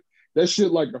and shit, that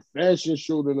shit like a fashion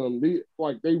show to them. They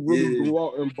really go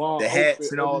out and buy the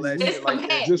hats and all that shit like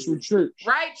that. Just for church.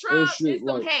 Right, Trump? It's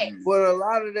some hats. But a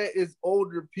lot of that is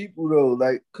older people though,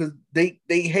 like because they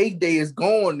heyday is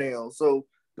gone now. So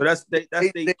that's they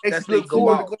go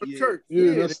out. To go to church.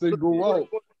 Yeah, that's they go out.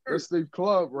 That's their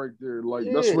club right there. Like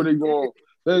that's where they go.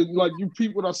 Like you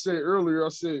people I said earlier, I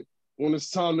said when it's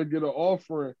time to get an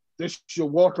offering, they should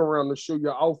walk around to show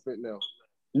your outfit now.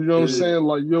 You know what I'm saying?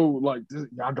 Like, yo, like,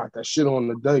 I got that shit on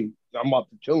today. I'm about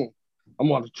to kill him. I'm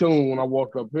about to kill him when I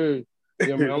walk up here. You know what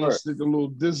I mean? I'm going to stick a little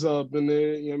diz up in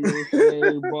there. You know what I mean? For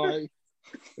everybody.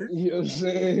 You know what I'm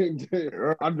saying?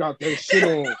 I got that shit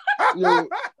on. Yo.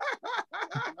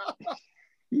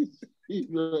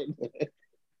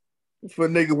 For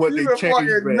nigga what they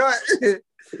changed, man.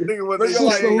 Nigga what they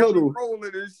like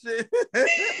rolling and shit.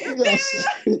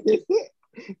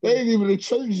 They ain't even a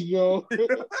church, y'all.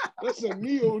 That's a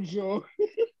neo, John.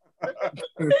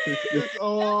 It's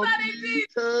all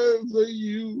because of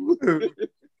you.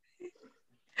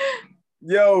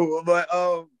 Yo, but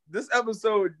this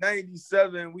episode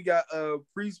 97. We got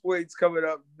Priest Weights coming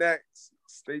up next.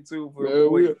 Stay tuned for the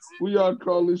weights. We gotta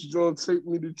call this joint "Take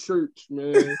Me to Church,"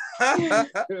 man.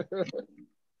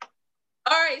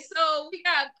 All right, so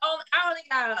I only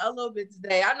got a little bit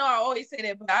today. I know I always say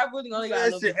that, but I really only got a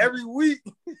little bit every week.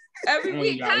 Every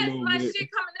week, because my shit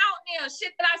coming out now.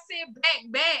 Shit that I said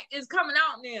back is coming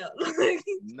out now.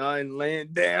 None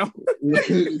laying down.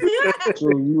 So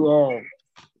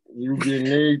you get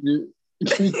naked.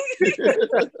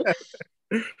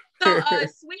 So,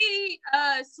 sweetie,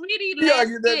 you gotta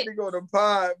get that nigga on the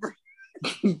pod, bro.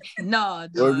 No,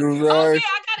 dog. Okay, I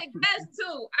got a guess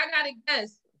too.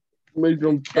 Make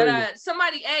them pay.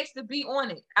 Somebody asked to be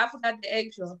on it. I forgot to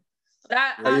ask y'all.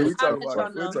 But we'll talk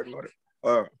about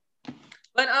it.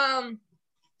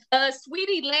 But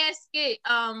Sweetie last skit,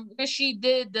 where she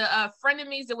did the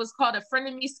frenemies. It was called a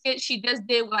frenemy skit. She just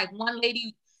did like one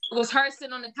lady. It was her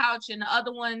sitting on the couch, and the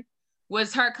other one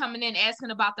was her coming in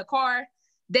asking about the car.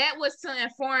 That was to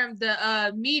inform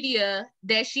the media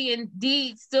that she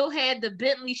indeed still had the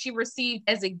Bentley she received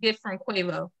as a gift from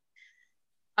Quavo.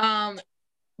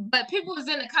 But people was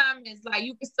in the comments like,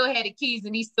 you can still have the keys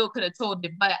and he still could have told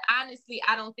it. But honestly,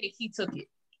 I don't think he took it.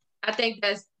 I think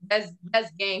that's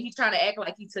game. He's trying to act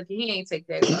like he took it. He ain't take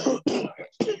that.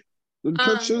 The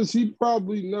catch is he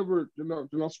probably never.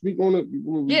 Can I speak on it?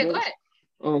 Yeah, go ahead.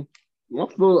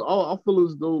 I feel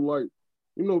as though, like,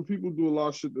 you know, people do a lot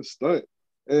of shit to stunt,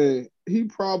 and he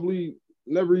probably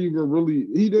never even really.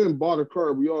 He didn't buy the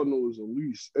car. We all know it was a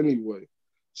lease anyway.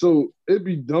 So it'd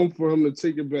be dumb for him to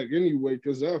take it back anyway,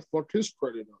 because that fuck his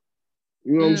credit up.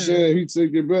 You know what I'm saying? He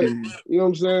take it back. You know what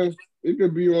I'm saying? It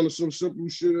could be on some simple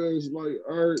shit as like,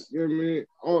 all right, yeah, man.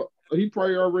 He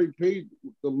probably already paid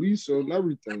the lease and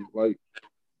everything. Like,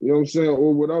 you know what I'm saying?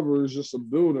 Or whatever. It's just a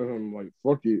bill to him. Like,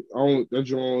 fuck it.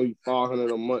 That's only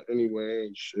 $500 a month anyway.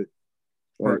 Ain't shit.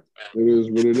 Like, it is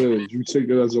what it is. You take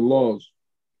it as a loss.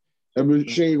 She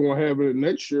ain't gonna have it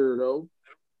next year though.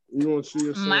 You know what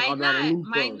I'm saying? Might not. You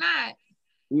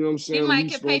know what I'm saying? She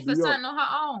might can pay for something on her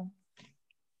own.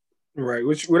 Right.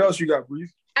 What else you got,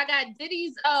 Breeze? I got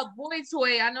Diddy's boy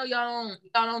toy. I know y'all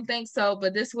don't think so,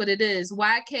 but this is what it is.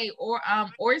 YK or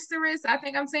Oysterus. I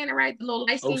think I'm saying it right. The little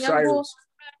light skinned young boy.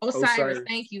 Osiris.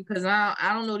 Thank you, because I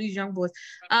don't know these young boys.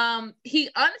 He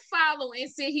unfollowed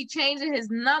and said he changing his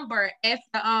number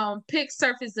after pic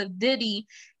surface of Diddy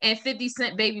and 50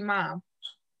 Cent baby mom.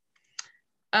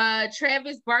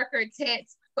 Travis Barker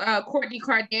tats Kourtney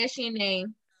Kardashian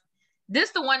name.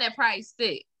 This the one that probably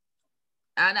stick.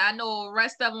 I know the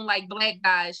rest of them like black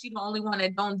guys. She the only one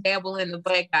that don't dabble in the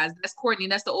black guys. That's Kourtney.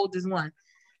 That's the oldest one.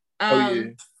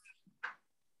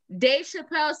 Dave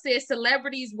Chappelle said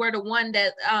celebrities were the ones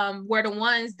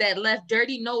that left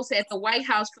dirty notes at the White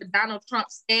House for Donald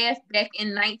Trump's staff back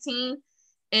in 19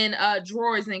 in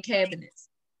drawers and cabinets.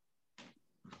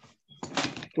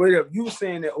 Wait up, you were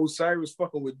saying that Osiris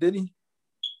fucking with Diddy?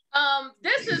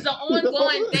 This is an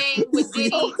ongoing thing with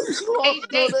Diddy.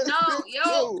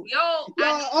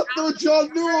 I thought y'all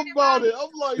knew about it. I'm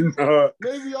like,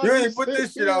 maybe you ain't put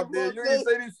this shit out there. You ain't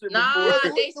say this shit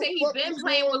before. They say he been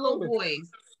playing with little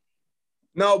boys.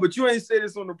 No, but you ain't say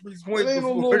this on the Priest Point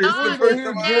before. I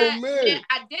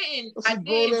didn't because I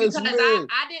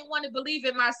didn't want to believe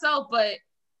it myself, but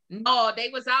no, they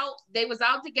was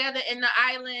out together in the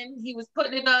island. He was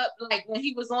putting it up like when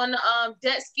he was on the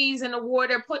jet skis in the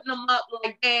water, putting them up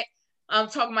like that.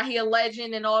 Talking about he a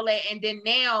legend and all that. And then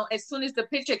now, as soon as the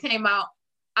picture came out,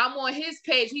 I'm on his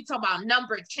page. He talking about my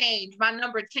number changed,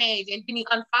 and then he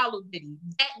unfollowed Diddy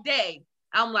that day.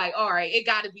 I'm like, all right, it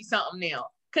got to be something now.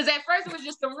 Because at first it was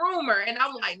just a rumor, and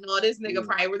I'm like, no, this nigga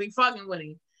probably really fucking with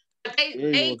him. But they've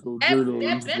been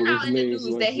out in the news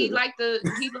like that he liked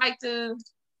to.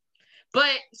 But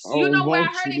you know where I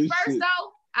heard it first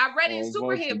though? I read it in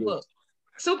Superhead book.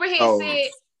 Superhead said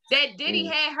that Diddy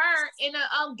had her in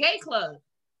a gay club.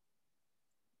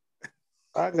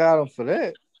 I got him for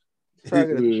that. I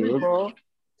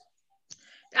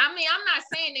mean, I'm not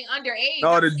saying they underage.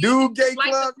 No, the dude gay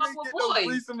like club.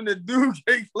 Please, in the dude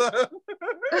gay club.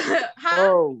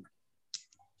 Oh.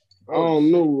 I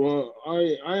don't know.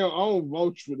 I don't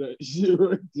vouch for that shit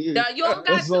right there. No, you don't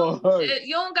got to.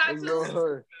 You don't got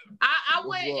to. I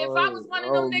wouldn't. If I was one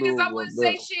of them niggas, I wouldn't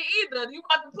say shit either. You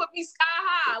about to put me sky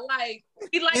high. Like,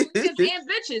 he like niggas and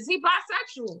bitches. He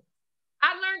bisexual.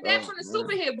 I learned that from the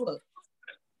Superhead book.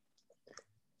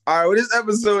 All right, well, this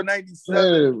episode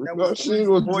 97. She ain't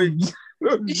gonna do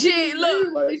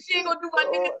my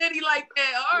nigga Diddy like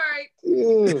that. All right.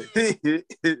 Yeah.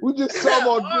 We just talking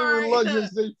about different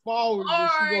legends they following.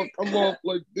 She gonna come off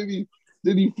like Diddy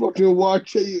fucking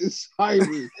YK is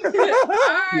Cyrus. All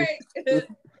right.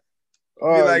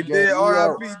 All like, gang, dead we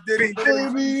out. R.I.P. Diddy.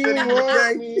 Baby, Diddy you the want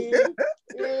gang. me.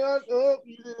 Yeah, I love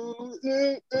you.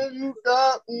 And you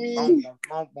got me.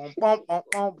 Bye.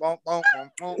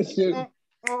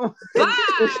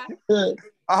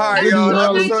 All right, Diddy y'all.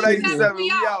 Harlem Episode Shake. 87. We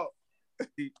We out. out.